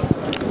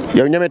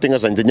yow ñameeti nga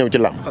sañse ñëw ci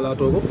lamb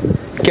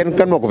kenn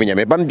kan moo ko fi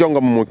ñamee ban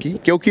jongam moo kii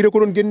kii rek ko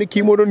doon génne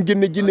kii moo doon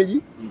génne jinne ji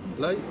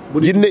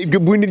jinne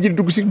bu nit ji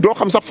dugg si doo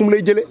xam sax fu mu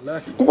lay jëlee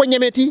ku ko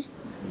ñameeti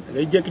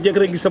ngay jékki-jékki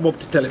rek gis sa bopp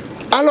ci télé bi.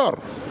 alors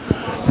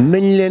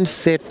nañ leen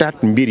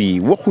seetaat mbir yi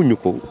waxuñu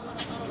ko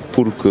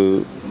pour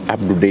que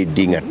Abdou day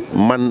dingat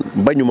man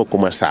bañuma ko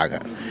ma saaga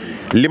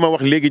li ma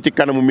wax léegi ci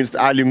kanamu ministre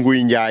Aly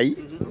Ngouille Ndiaye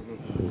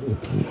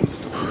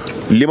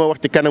li ma wax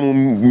ci kanamu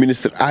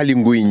ministre Aly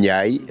Ngouille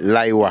Ndiaye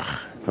laay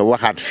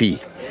waxaat fii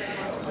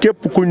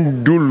képp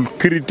kuñ dul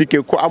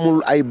critiquer ku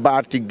amul ay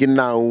baat ci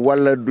ginnaaw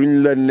wala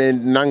duñ la ne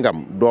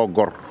nangam doo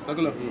gor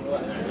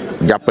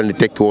jàppal ni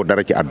tekki woo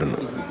dara ci àdduna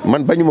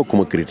man bañuma ku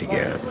ma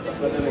critiquer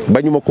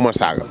bañuma ku ma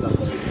saaga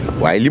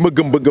waaye li ma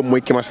gëm ba gëm mooy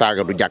ki ma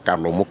saaga du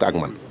jàkkaarloo mukk ak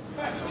man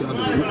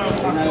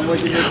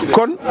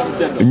kon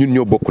ñun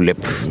ñoo bokk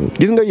lépp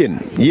gis nga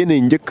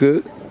yéenay njëkk a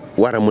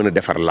war a mën a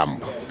defar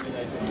làmb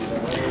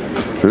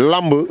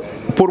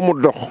pour mu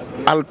dox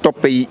al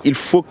toppe yi il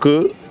faut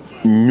que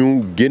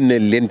ñu génne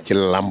leen ci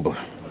làmb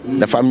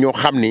dafa am ñoo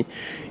xam ni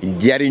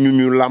jariñu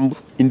ñu làmb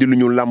indi lu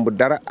ñu làmb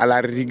dara à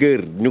la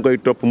rigueur ñu koy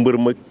topp mbër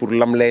ma pour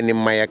lam leen di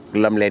may ak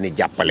lam leen di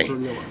jàppale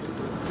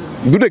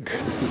du dëgg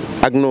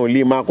ak non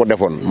lii maa ko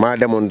defoon maa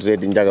demoon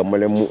seeti njaga ma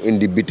leen mu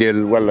indi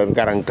biteel wala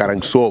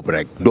karang-karang soob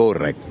rek dóor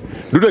rek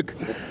du dëgg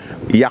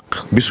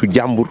yàq bisu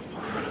jàmbur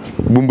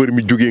bu mbër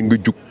mi jógee nga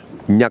jug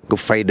ñàkk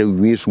fayda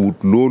weesuwut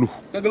loolu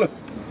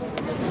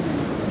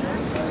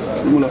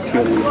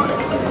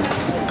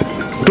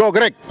toog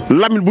rek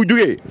Lamine bu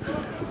jógee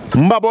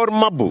mbaboor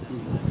mabbu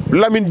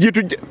Lamine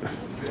jiitu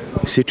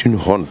c'est une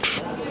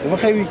honte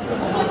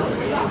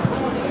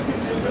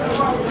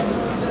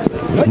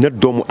na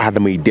doomu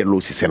aadama yi delloo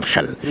ci seen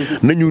xel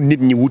nañu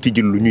nit ñi wuti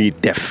ji lu ñuy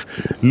def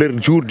le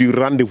jour du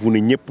rendez-vous ne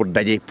ñëpp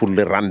daje pour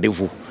le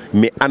rendez-vous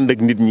mais ànd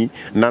ak nit ñi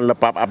naan la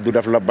Pape Abdou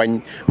daf la bañ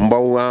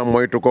mbaw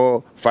moytu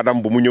ko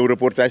Fadam bu mu ñëw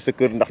reportage sa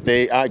kër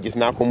ndaxte gis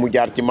naa ko mu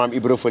jaar ci maam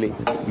Ibra Fële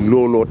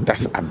looloo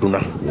tas àdduna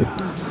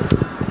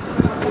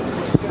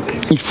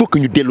il faut que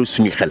ñu delloo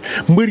suñu xel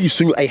mbër yi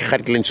suñu ay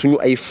xarit lañ suñu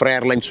ay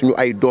frère lañ suñu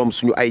ay doom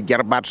suñu ay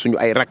jarbaat suñu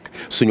ay rak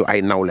suñu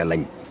ay nawle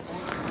lañ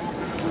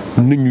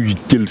nañu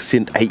jël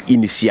seen ay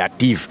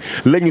initiative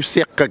la ñu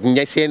seq ak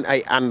ña seen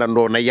ay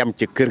àndandoo na yam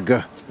ca kër ga.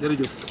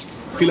 jërëjëf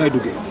fii laay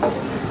duggee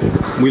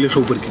muy li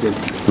xew barki dem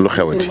lu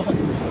xewati.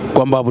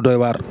 combat bu doy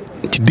waar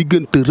ci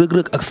diggante Reug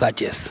Reug ak Sa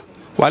Thiès.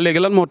 waa léegi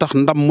lan moo tax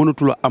ndam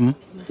mënatul a am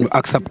ñu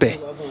accepté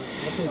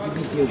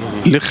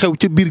li xew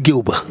ca biir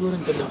géew ba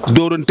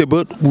dóorante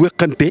ba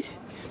wéqante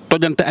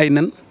tojante ay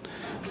nen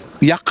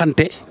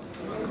yàqante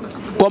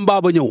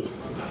combat ba ñëw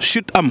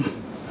chute am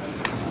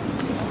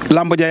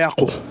làmb ja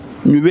yàqu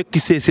ñu wekki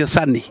see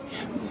sànni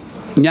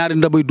ñaari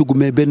ndabay dugg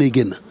mais benn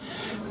génn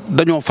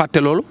dañoo fàtte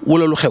loolu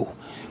wala lu xew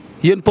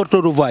yéen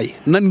porteur de voix yi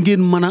nan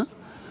ngeen mën a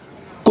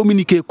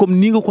communiquer comme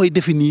ni nga koy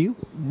defe nii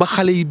ba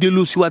xale yi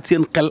delloo siwaat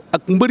seen xel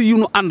ak mbër yu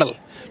nu àndal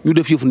ñu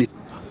def yëfu nit.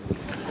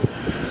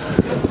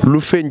 lu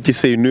feeñ ci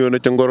sëy nuyoo na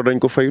ca ngoro dañ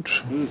ko fayut.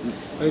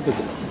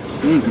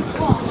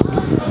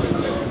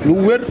 lu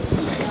wér.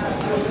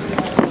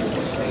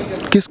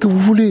 Qu'est-ce que vous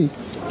voulez?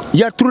 Il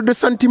y a trop de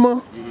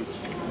sentiments.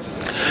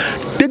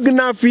 dégg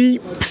naa fii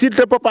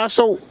Siteu Papa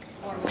Sow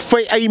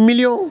fay ay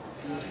millions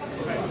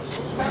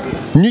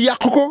ñu yàq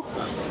ko.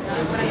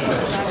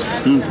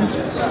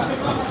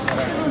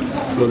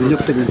 loolu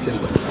ñëpp teg nañ seen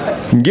bët.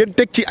 ngeen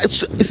teg ci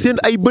seen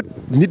ay bët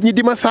nit ñi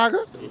di ma saaga.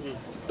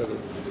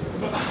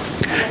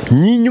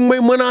 ñii ñu ngi may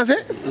menacé.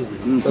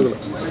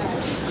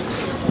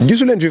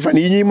 gisu leen fi fan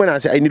yi ñuy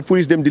menacé ay nit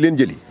police dem di leen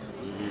jëli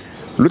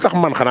lu tax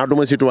man xanaa du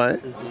ma citoyen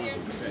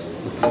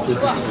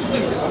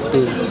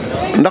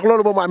ndax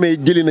loolu ba mu amee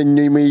jëli nañ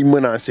ñuy may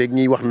menacé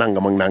ñuy wax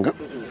nangam ak nangam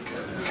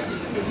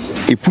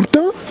et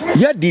pourtant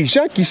il y a des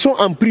gens qui sont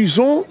en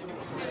prison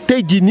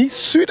tey jii nii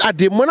suite à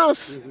des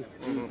menaces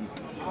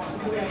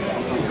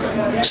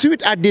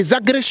suite à des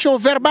agressions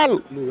verbales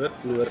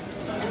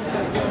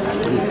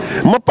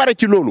ma pare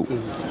ci loolu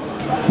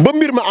ba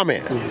mbir ma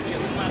amee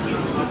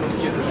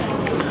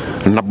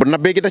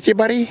nabbee gi da ci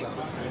bari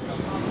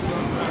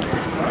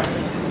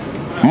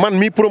man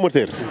mi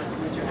promoteur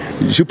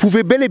je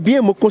pouvais bel et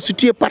bien me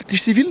constituer partie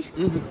civile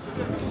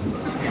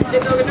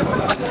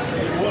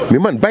mais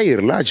man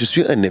bailleur là je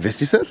suis un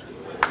investisseur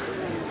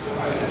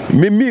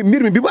mais mbir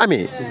mi bi mu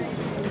amee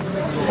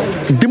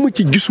dama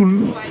ci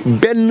gisul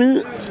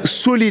benn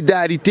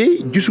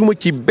solidarité gisuma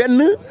ci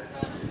benn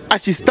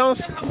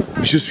assistance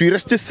je suis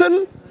resté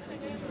seul.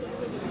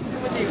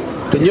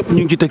 te ñëpp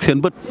ñu ngi ci teg seen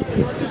bët.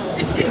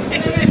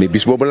 mais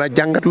bis boobu laa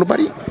jàngat lu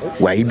bari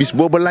waaye bis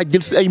boobu laa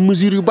jël si ay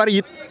mesures yu bari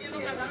it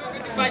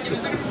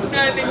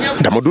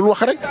dama dul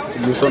wax rek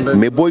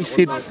mais booy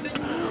seet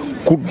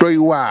ku doy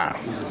waar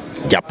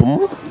jàpp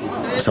ma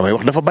samay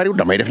wax dafa bari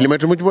damay def li may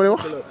ci boole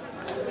wax.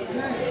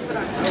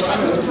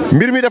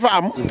 mbir mi dafa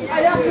am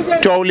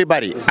coow li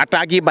bari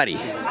attaques yi bari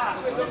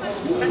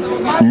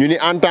ñu ni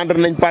entendre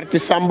nañ parti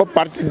Samba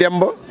parti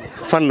Demba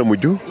fan la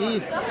mujj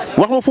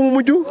wax ma fu mu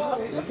mujj.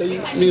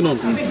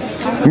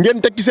 ngeen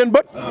teg ci seen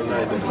bët.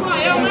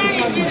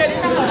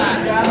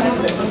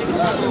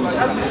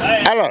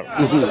 alors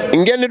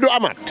ngeen ni du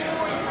amaat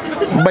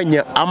bañ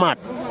a amaat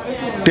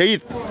te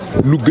it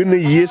lu gën a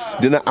yées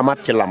dina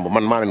amaat ci làmb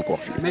man maa leen ko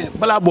wax fii. mais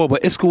balaa booba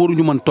est-ce que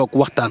waruñu mën toog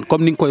waxtaan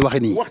comme ni nga koy waxee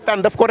nii.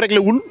 waxtaan daf ko réglé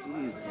wul.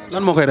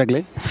 lan moo koy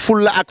réglé.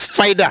 fulla ak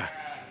fayda.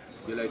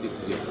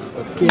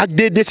 ak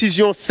des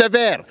décisions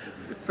sévères.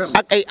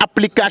 ak ay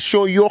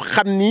application yoo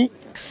xam ni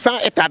sans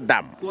état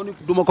d'âme.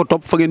 du ma ko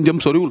topp fa ngeen jëm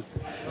soriwul.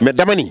 mais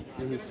dama ni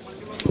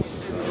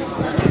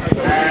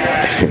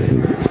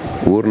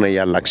wóor na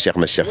yàlla ak Cheikh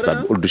na Cheikh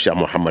Saad Ould Cheikh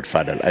Mouhamad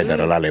Fadal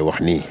Aïdara laa lay wax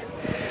nii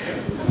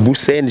bu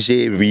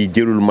CNG bi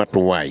jëlul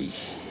matuwaay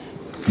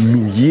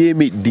lu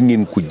yéeme di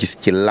ngeen ko gis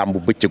ci làmb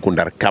bëccëgu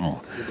Ndar kàmm.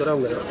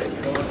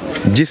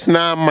 gis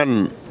naa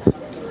man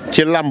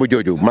ci làmb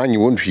jooju maa ngi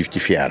woon fii ci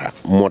Fiara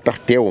moo tax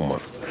teewuma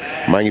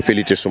maa ngi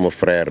félicité suma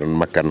frère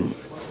Makan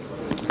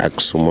ak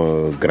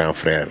suma grand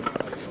frère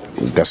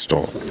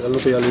Gaston.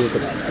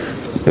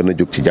 dana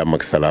jóg ci jàmm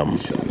ak salaam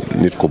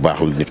nit ku baax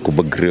la nit ku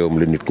bëgg réewam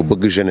la nit ku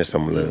bëgg jeunesse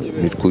am la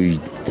nit kuy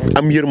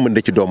am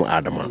yërmande ci doomu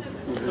aadama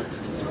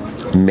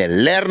mais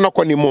leer na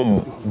ko ni moom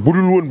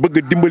budul woon bëgg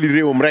a dimbali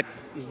réewam rek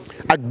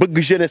ak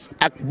bëgg jeunesse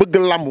ak bëgg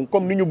làmb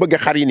comme ni ñu bëgg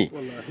xar yi nii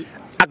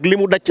ak li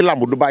mu daj ci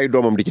làmb du bàyyi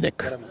doomam di ci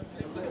nekk.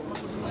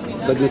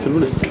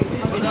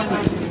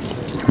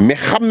 mais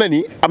xam na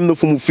ni am na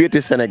fu mu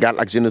féete Sénégal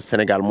ak jeunesse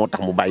Sénégal moo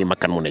tax mu bàyyi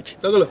Makan mu ne ci.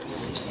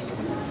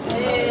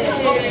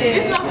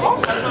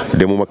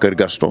 demuma kër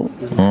Gaston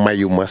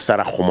mayuma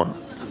saraxuma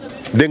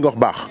dégg nga wax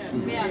baax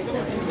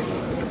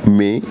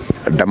mais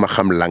dama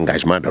xam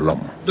l'engagement de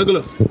l'homme. dëgg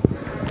la.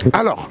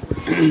 alors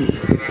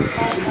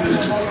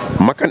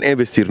Makan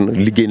investir na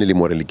liggéey na li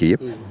mu war a liggéey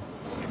yëpp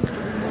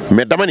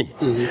mais dama ni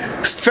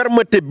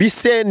fermeté bi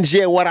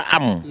CNG war a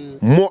am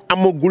moo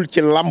amagul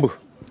ci làmb.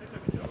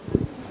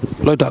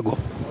 looy tàggoo.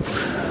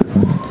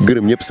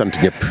 gërëm ñëpp sant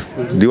ñëpp.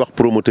 di wax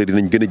promoteur yi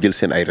nañ gën a jël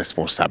seen ay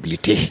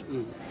responsabilités.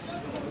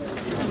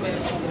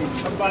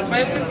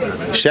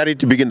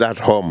 Charity begins at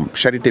home.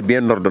 Charité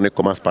bien ordonnée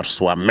commence par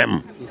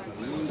soi-même.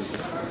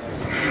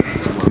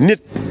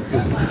 nit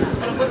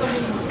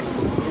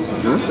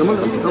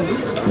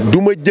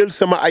duma jël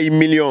sama ay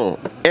millions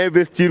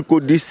investir ko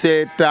di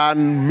seetaan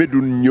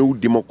Médoune ñëw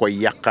di ma koy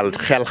yàqal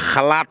xel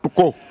xalaatu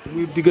ko.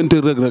 muy diggante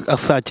Reug Reug ak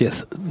Sa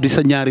Thiès di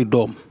sa ñaari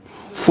doom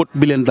faute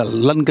bi leen dal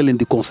lan nga leen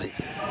di conseil.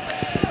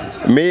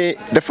 mais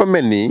dafa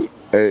mel ni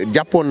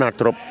jàppoon naa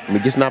trop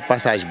mais gis naa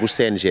passage bu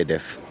CNG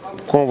def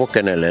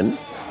convoqué na leen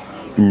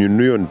ñu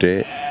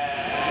nuyonte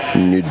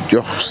ñu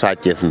jox Sa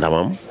Thiès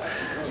ndamam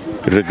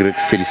Reug Reug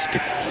félicité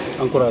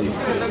ko. encouragé.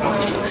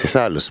 c'est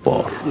ça le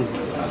sport.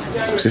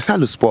 c'est ça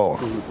le sport.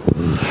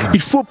 il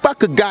faut pas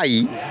que gars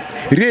yi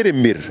réere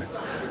mbir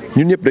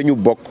ñun ñëpp dañu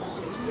bokk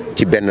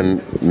ci benn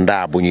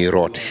ndaa bu ñuy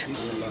roote.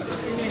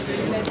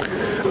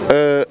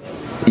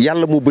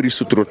 yàlla moo bëri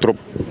sutura trop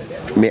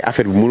mais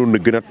affaire bi mënoon na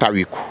gën a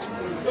tawiku.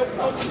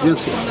 bien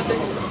sûr.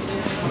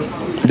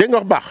 dégg nga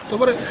wax baax.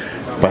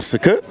 parce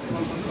que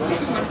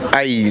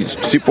ay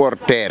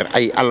supporters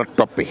ay ala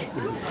toppe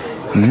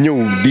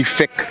ñëw di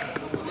fekk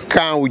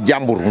kaawu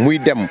jàmbur muy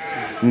dem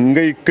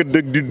ngay këdd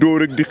ak di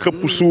dóor ak di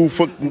xëpp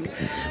suuf ak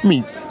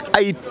mi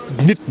ay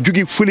nit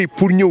jóge fële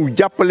pour ñëw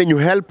jàppale ñu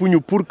help ñu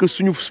pour que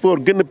suñu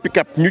sport gën a pick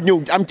up ñu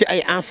ñëw am ci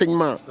ay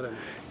enseignement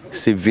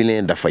c'est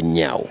vilain dafa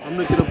ñaaw. am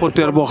na ci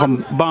reporter boo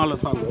xam ban la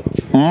sàngoo.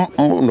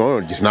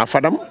 non gis naa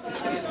Fadam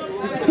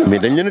mais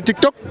dañ leen a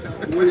TikTok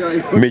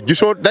mais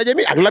gisoo daje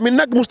bi ak Lamine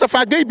nag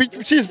Moustapha Gueye bi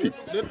siis bi.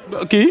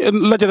 kii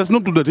la ca des nu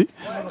mu tuddati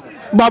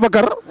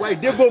Babacar. waaye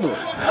déggoo ma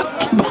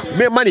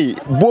mais mani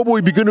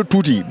boobooy bi gën a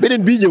tuuti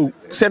beneen bii ñëw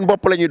seen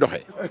bopp la ñuy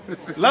doxee.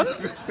 lan.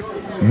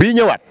 bii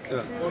ñëwaat.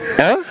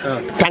 ah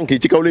tànk yi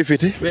ci kaw lay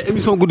féete. mais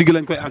émission guddi gi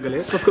lañ koy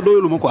àggalee parce que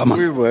doyalu ma ko amal.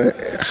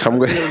 xam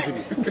nga.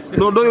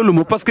 non doyalu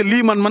ma parce que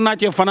lii man mën naa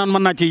cee fanaan mën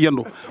naa cee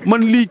yendu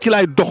man lii ci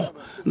laay dox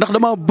ndax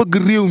dama bëgg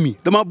réew mi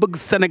dama bëgg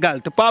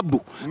Sénégal te Pa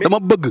Abdou dama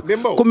bëgg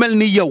ku mel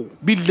ni yow.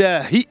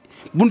 billaahi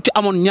buñ ci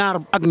amoon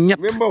ñaar ak ñett.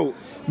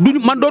 duñ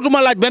man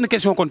dootuma laaj benn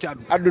question kon ci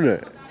àdduna.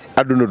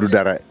 adduna du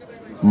dara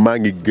maa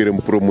ngi gërëm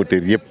promoteur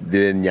yëpp di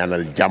leen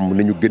ñaanal jàmm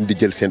nañu gën di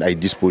jël seen ay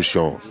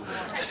dispositions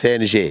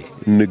CNG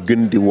na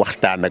gën di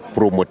waxtaan ak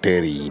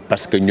promoteurs yi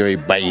parce que ñooy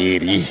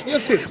bailleurs yi.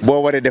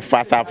 boo waree def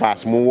face à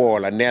face mu woo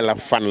la nee la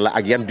fan la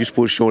ak yan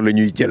disposition la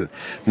ñuy jël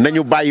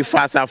nañu bàyyi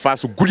face à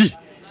face guddi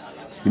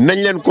nañ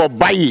leen ko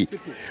bàyyi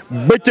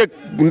bëccëg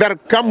ndar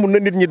kàmm na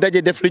nit ñi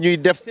daje def li ñuy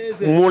def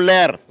mu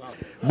leer.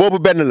 boobu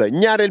benn la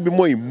ñaareel bi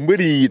mooy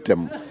mbëri yi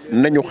itam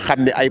nañu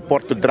xam ne ay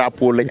porte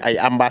drapeau lañ ay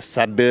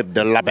ambassadeur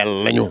de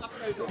label lañu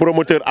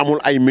promoteur amul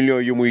ay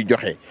millions yu muy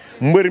joxe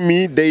mbër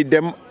mi day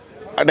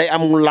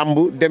am lamb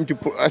dem ci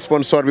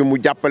sponsor bi mu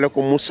jàppale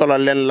ko mu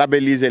solal leen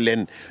labelliser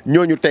leen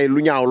ñooñu tey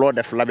lu ñaaw loo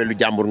def labelu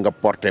jàmbur nga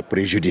porter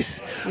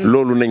préjudice.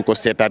 loolu nañ ko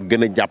seetaat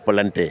gën a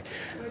jàppalante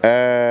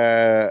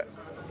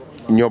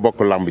ñoo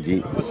bokk lamb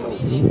ji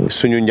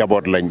suñu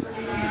njaboot lañ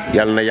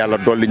yàlla na yàlla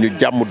dolli ñu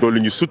jàmm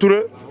dolli ñu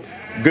sutura.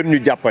 gën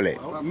ñu jàppale.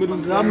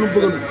 am lu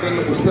bëgg fenn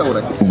bu sew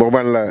rek.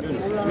 booban la.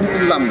 nitu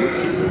làmb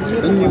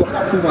dañuy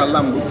wax souvent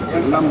làmb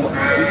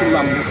nitu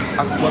làmb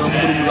ak wala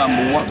mbërum làmb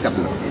warkat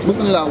la mës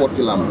nañ laa war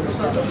ci làmb.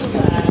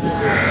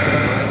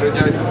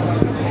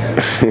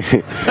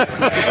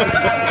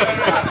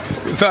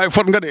 saa yi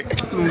fot nga de.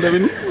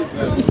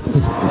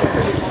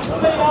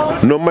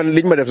 non man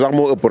liñ ma def sax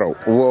moo ëpp raw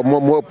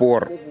moo ëpp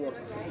wor.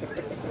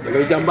 da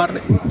ngay jàmbaar de.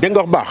 dégg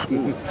nga wax baax.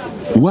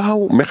 waaw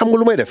mais xam nga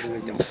lu may def.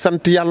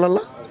 sant yàlla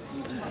la.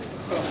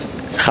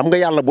 xam nga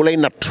yàlla bu lay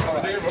natt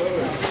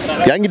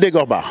yaa ngi dégg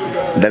wax baax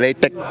da lay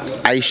teg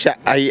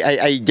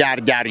ay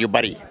jaar-jaar yu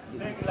bari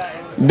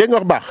dégg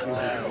wax baax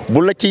bu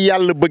la ci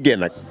yàlla bëggee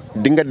nag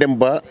di nga dem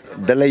ba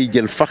da lay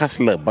jël faxas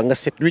la ba nga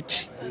set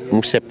wicc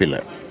mu seppi la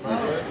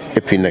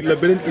et puis nag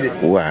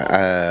waa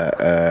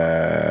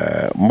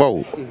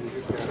Mbow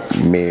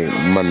mais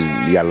man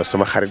yàlla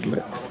sama xarit la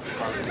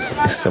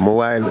sama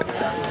waay la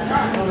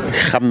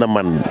xam na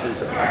man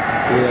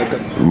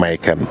may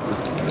kan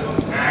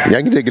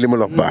yaa ngi dégg li ma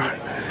la wax baax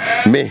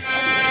mais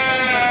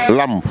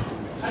làmb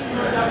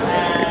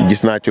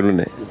gis naa ci lu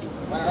ne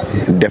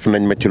def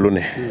nañ ma ci lu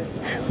ne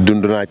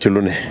dund naa ci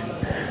lu ne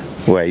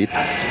waaye it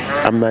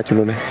am naa ci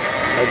lu ne.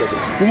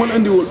 bu mën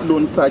andi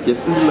woon Sa Thiès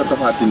indi la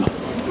Tapha Tine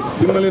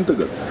di ma leen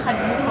tëggal.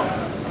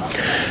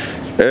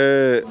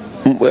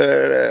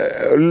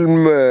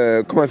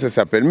 Comment ça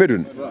s'appelle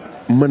Médoune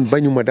man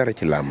bañuma dara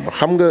ci làmb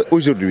xam nga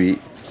aujourd'hui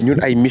ñun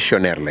ay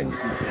missionnaire lañ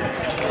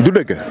du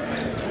dëgg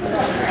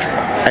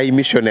ay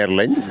missionnaire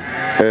lañ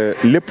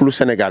lépp lu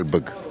Sénégal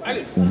bëgg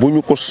bu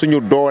ñu ko suñu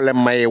doole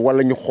maye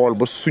wala ñu xool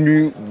ba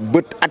suñu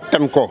bët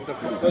attan ko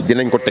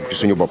dinañ ko teg ci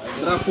suñu bopp.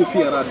 drapeau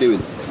Fiera déwén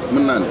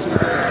mën naa ne.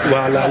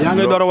 voilà yaa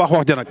ngi door a wax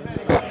ja nag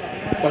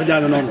wax jaa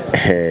noonu.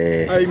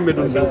 ay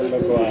Médoune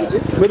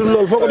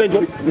loolu foo ko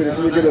dencoon.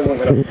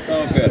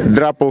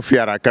 drapeau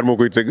Fiera kan moo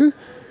koy tëgg.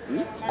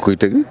 kuy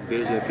tëgg.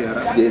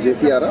 DG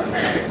Fiera.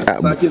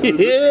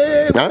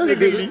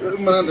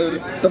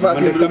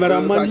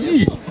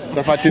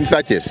 Tapha Tine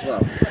Sa Thiès. waaw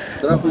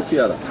drapeau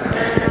Fiera.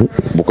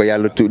 bu ko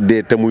yàlla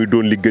tuddee te muy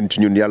doon li gën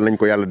ci ñun yàlla nañ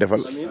ko yàlla defal.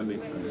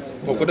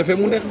 boo ko defee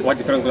mu neex.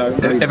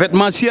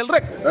 événementiel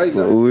rek.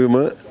 wuy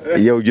ma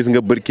yow gis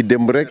nga bërki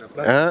démb rek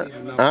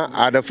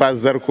Ada Fass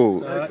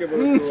Zarko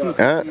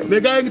mais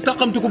gars yi ngi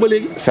taxamtu ko ba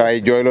léegi. saa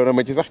yi jooyloo na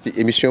ma ci sax ci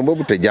émission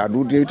boobu te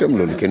jaadu yow itam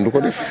loolu kenn du ko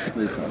def.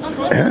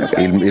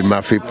 il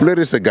m'a fait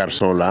pleurer ce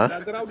garçon là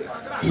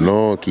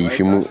non kii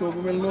fi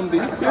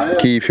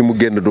mu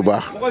génn du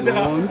baax.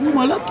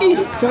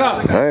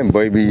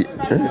 boy bi.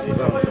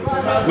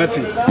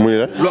 merci. mu ni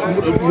la.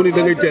 mu ni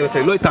da ngay teel a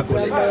xëy looy tàggoo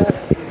léegi.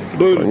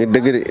 maa ngi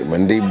dëgg de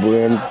man de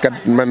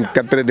man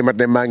 4 heures du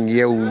matin maa ngi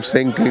yeewu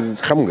 5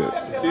 xam nga.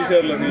 6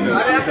 heures la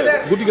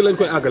guddi gi lañ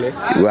koy àggalee.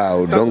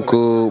 waaw donc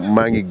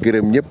maa ngi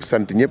gërëm ñëpp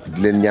sant ñëpp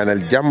di leen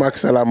ñaanal jàmm ak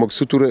salaam ak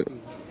sutura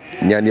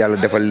ñaan yàlla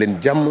defal leen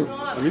jàmm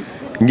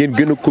ngeen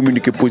gën a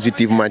communiquer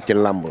positivement ci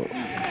làmb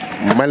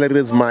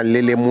malheureusement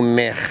léeg-léeg mu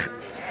neex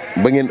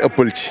ba ngeen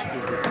ëppal ci.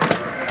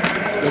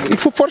 il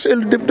faut forcer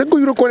da nga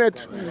koy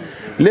reconnaître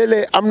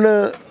léeg-léeg am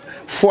na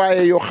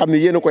foyer yoo xam ne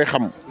yéen a koy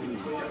xam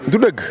du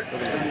dëgg.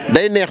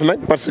 day neex nag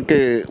parce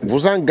que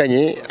vous en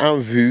gagnez en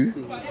vue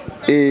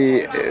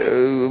et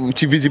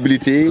ci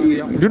visibilité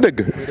du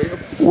dëgg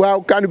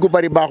waaw kaani gu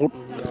bari baaxut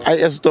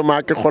ay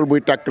estomac ki xol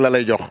buy tàkk la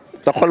lay jox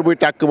te xol buy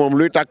tàkk moom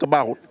luy tàkk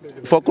baaxut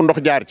fokk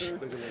ndox jaar ci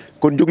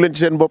kon jóg leen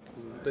ci seen bopp.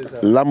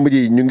 làmb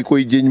ji ñu ngi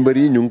koy jiiñ mbër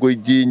yi ñu ngi koy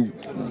jiiñ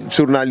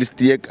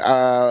journaliste yeeg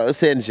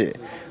CNG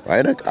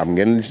waaye nag am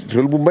ngeen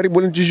rôle bu bari boo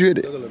leen ci joué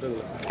de.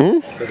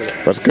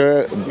 parce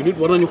que. nit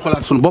war nañu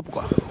xolaat suñu bopp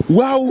quoi.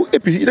 waaw et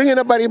puis da ngeen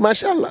a bari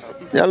macha allah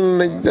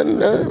yàlla nañ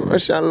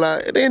macha allah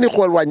da ngeen di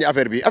xool wàññi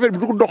affaire bi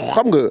du ko dox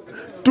xam nga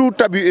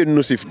tout abus est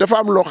nocif dafa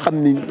am loo xam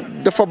ni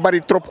dafa bari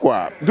trop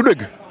quoi du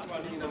dëgg.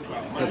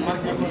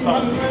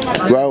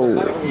 waaw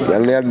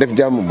yàlla na yàlla def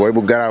jàmm booy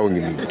bu garaaw a ngi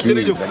nii.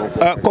 jërëjëf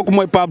kooku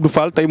mooy Pape Abdou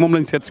Fall tey moom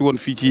lañ seet si woon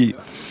fii ci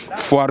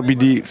foire bi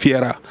di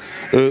Fiera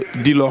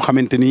di loo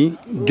xamante ni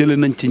jëlee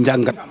nañ ci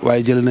njàngat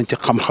waaye jëlee nañ ci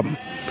xam-xam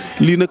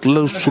lii nag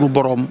la sunu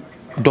boroom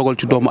dogal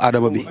ci doomu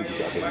aadama bi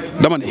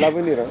dama ne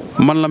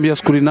man lam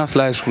yaskuri naas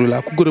laa yaskuri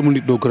laa ku gërëmul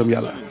nit doo gërëm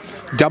yàlla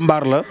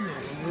jàmbaar la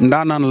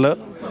ndaanaan la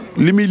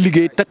li muy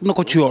liggéey teg na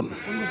ko ci yoon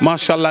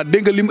macha allah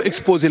dégg nga li mu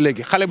exposé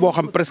léegi xale boo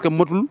xam presque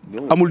matul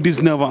amul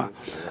 19 ans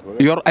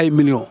yor ay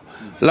millions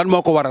lan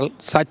moo ko waral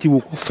sàcc wu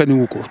ko fen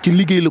wu ko ci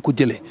liggéey la ko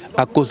jëlee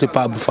à cause de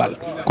Pape Abdou Fall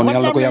kon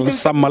yàlla na ko yàlla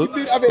sàmmal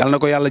yàlla na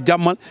ko yàlla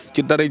jàmmal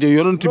ci daraja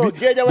yonent bi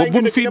ba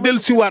buñ fii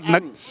dellusiwaat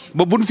nag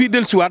ba buñ fii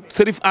dellusiwaat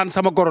Serif Anne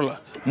sama goro la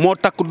moo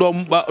takk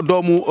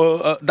doomu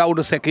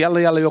Daouda Seck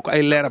yàlla yokk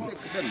ay leeram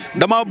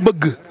dama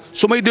bëgg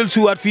su may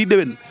dellusiwaat fii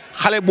déwén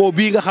xale boobu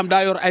bii nga xam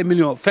daa yor ay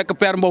millions fekk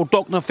Père Mbow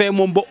toog na fee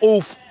moom ba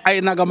oof ay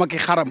nagam ak i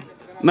xaram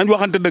nañ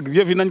waxante dëgg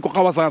yëf yi nañ ko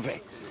xaw a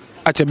sensé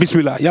acca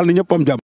bismillah yàlla na ñëpp am jàmm